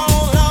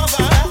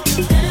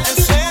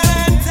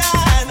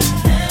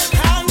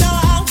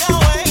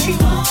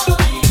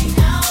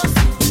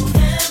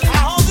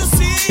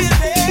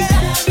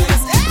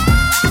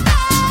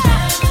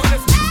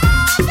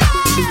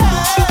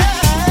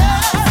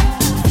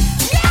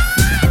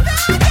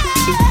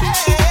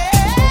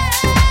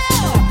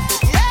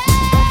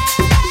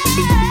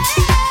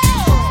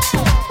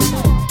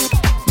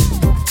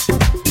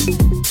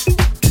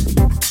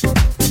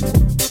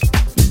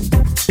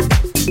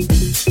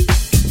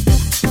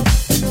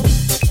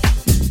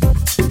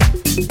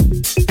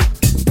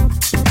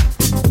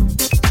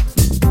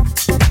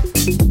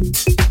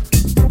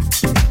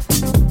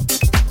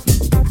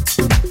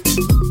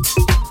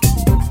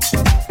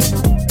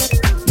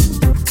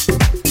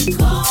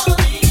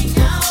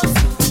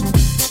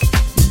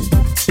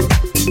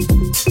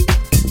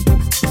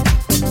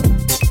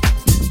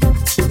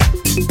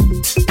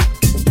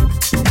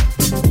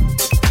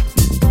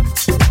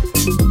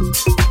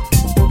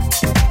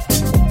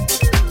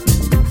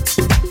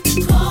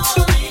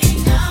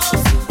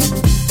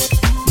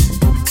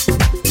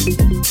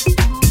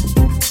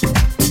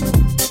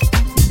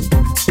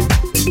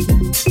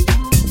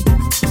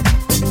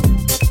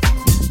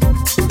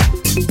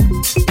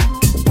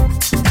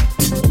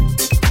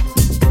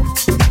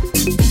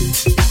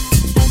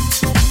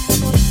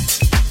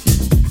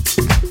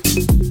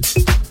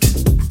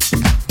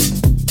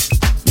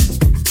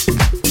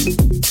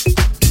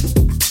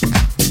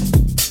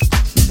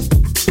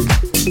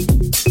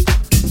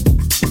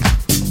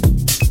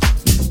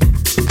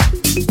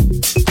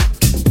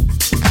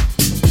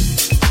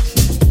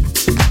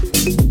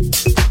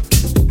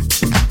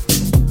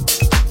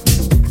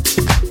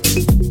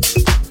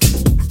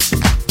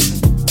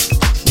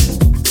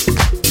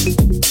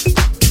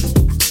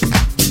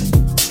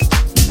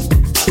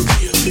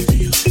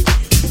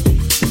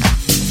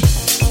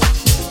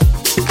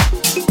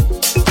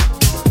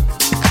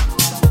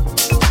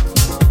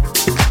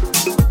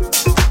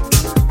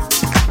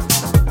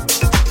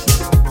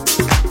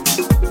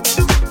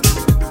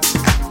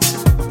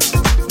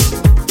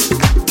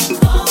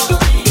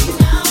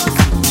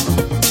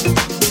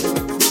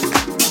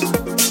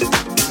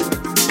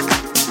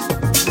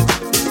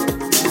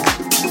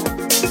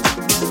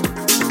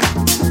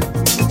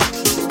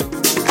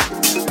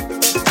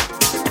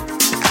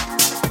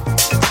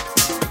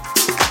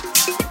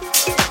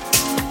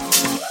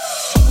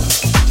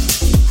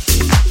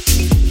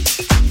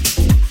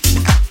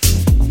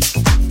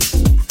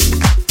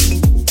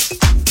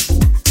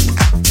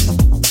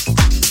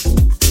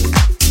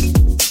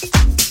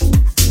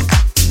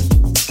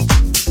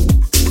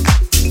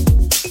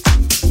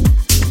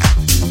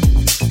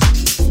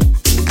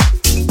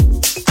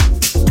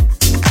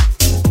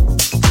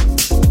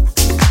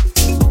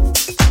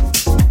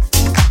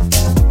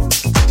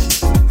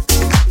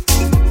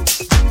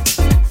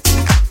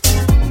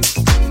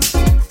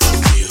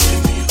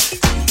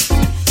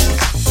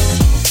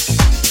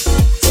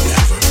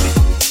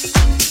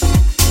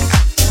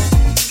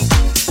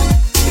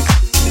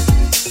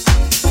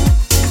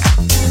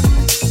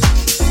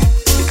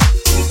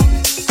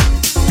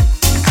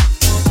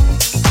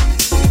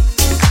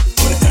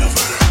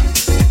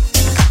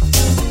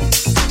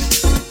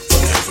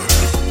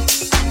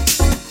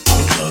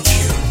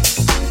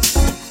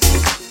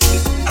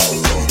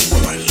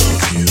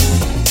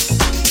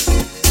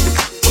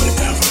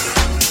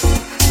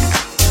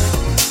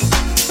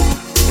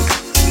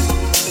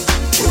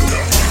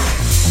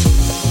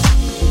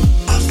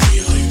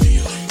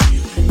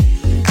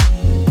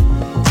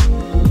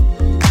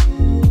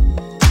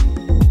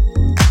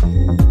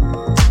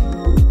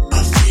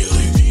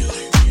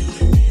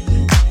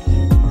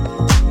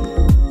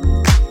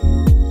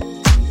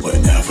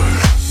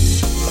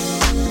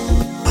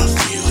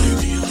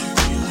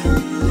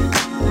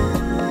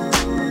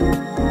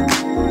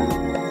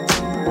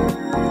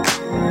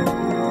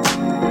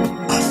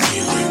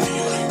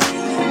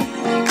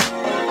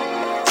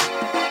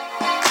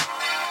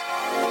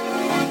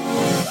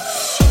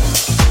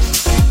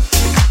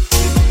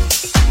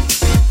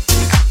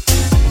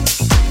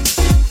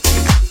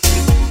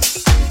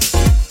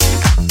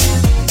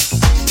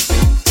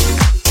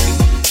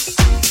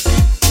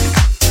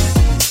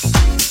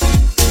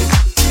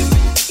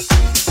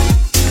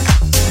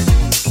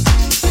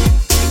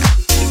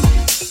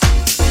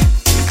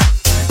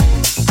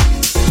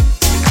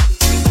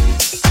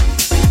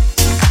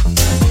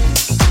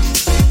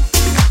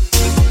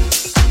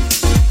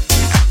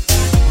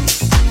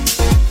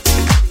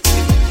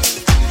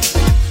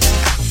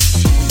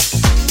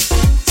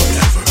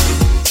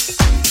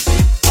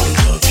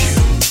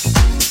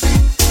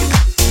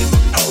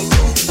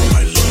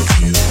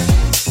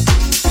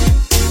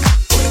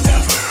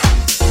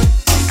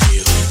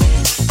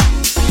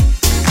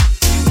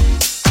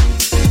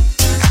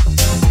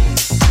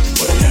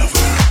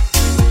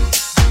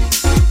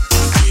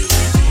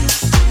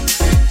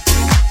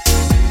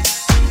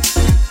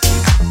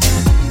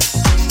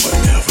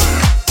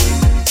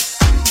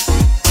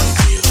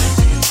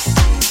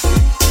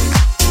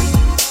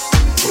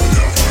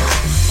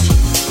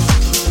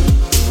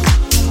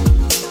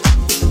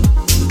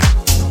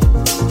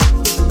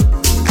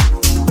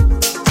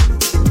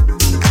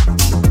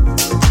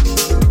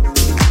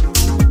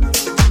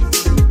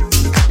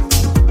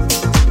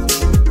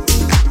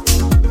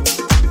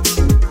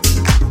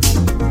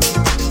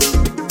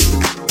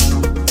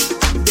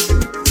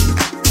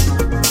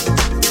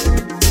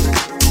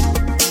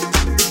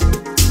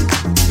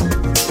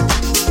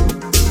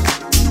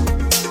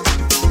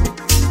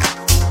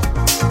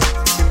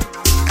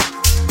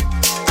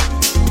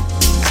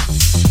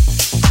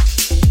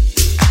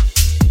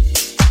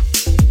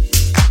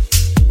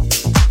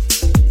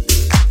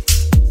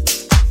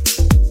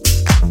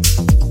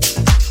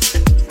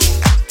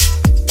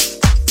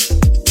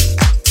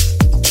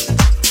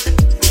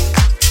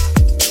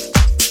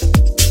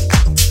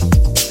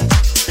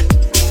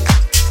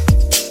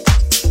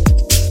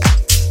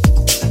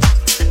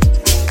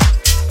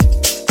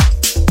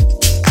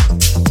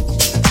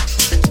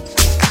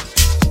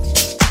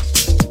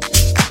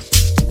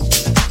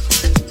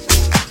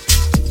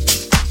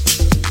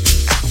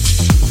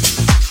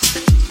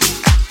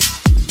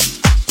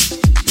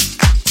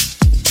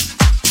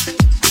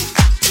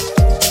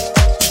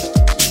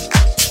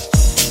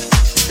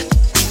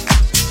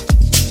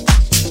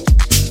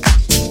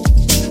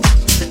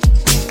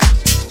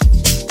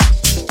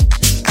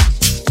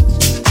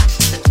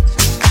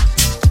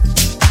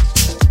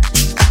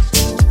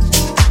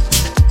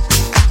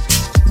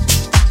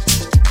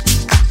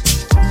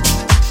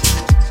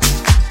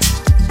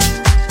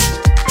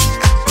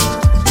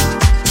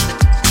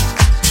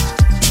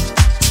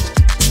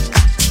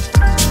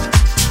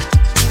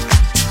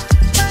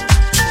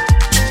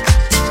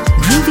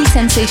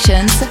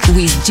 Sensations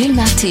with Jill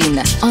Martin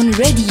on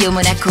Radio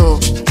Monaco.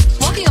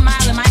 Walking a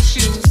mile in my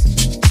shoes,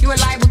 you are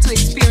liable to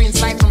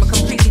experience life from a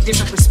completely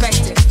different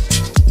perspective.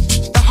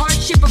 The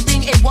hardship of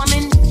being a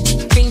woman,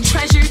 being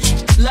treasured,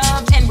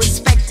 loved, and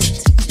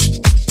respected.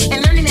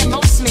 And learning that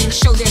most men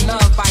show their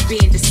love by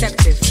being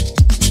deceptive.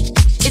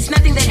 It's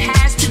nothing that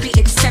has to be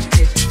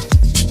accepted.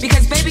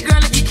 Because baby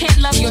girl, if you can't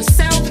love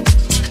yourself,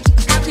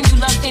 how can you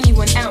love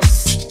anyone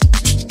else?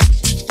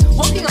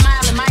 Walking a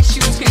mile in my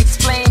shoes can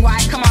explain why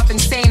I come off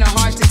insane or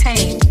hard to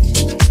tame,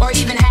 or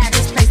even have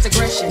misplaced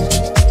aggression.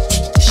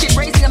 Shit,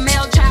 raising a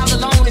male child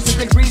alone is a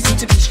good reason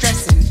to be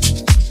stressing.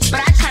 But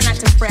I try not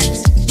to fret,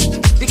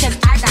 because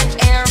I got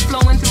air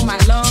flowing through my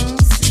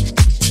lungs.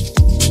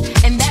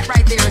 And that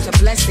right there is a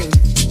blessing.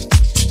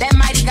 That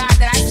mighty God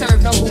that I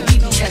serve know who he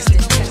be testing.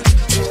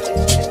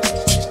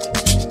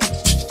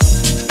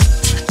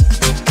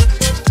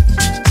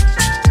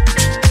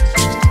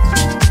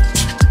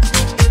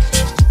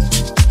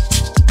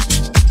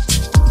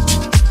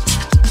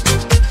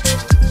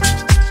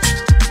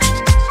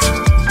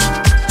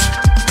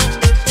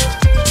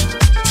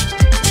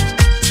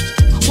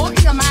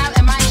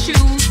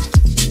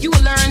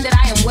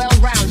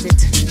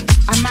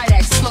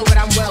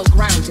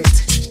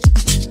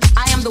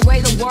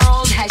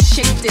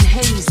 And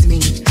hazed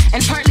me,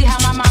 and partly how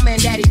my mama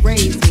and daddy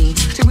raised me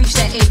to reach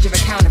that age of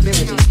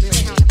accountability.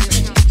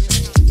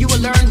 You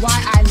will learn why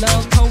I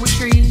love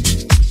poetry,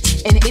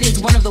 and it is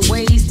one of the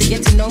ways to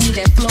get to know me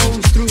that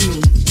flows through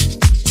me.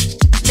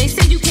 They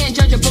say you can't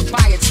judge a book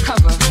by its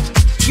cover.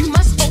 You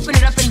must open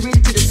it up and read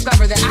it to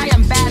discover that I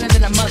am better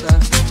than a mother.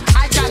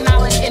 I drop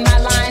knowledge in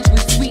my lines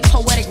with sweet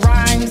poetic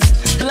rhymes.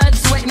 Blood,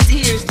 sweat, and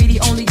tears be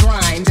the only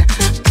grind.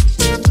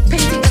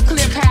 Painting a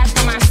clear path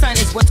for my son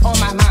is what's on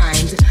my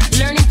mind.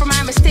 Learning from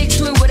my mistakes,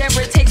 doing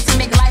whatever it takes to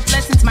make life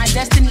lessons my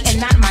destiny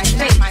and not my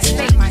fate.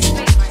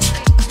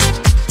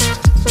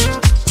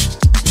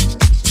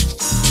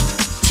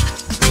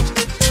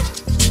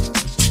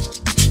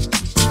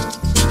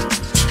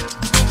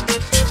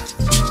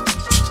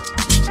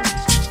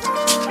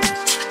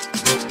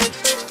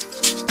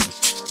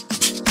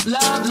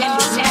 Love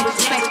and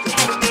respect.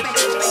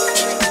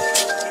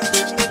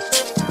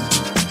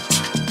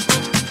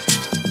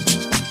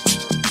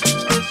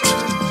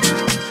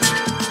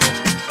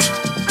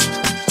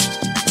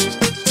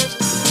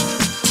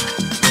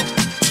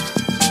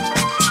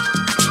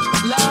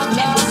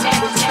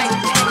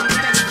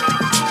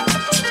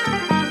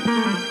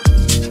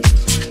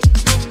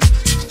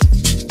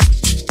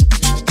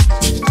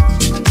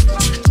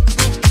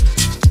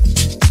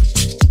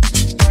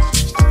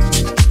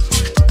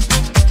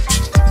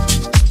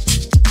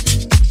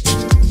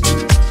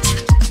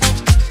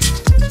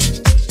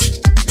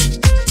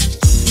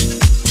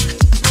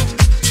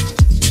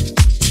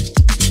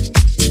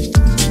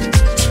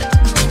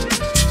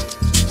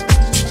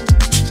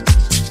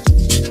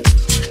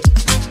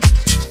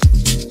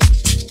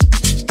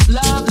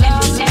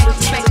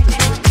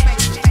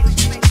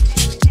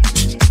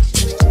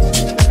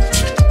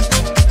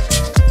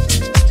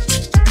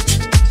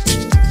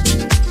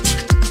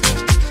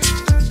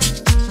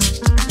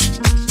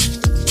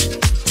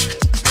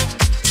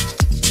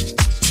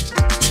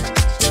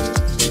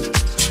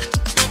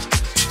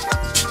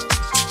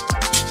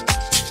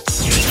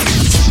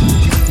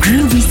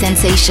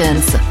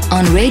 Sensations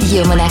on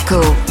Radio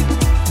Monaco.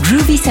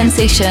 Groovy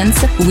Sensations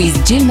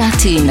with Jill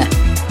Martin.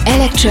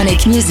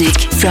 Electronic music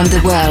from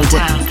the world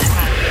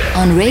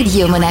on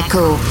Radio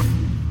Monaco.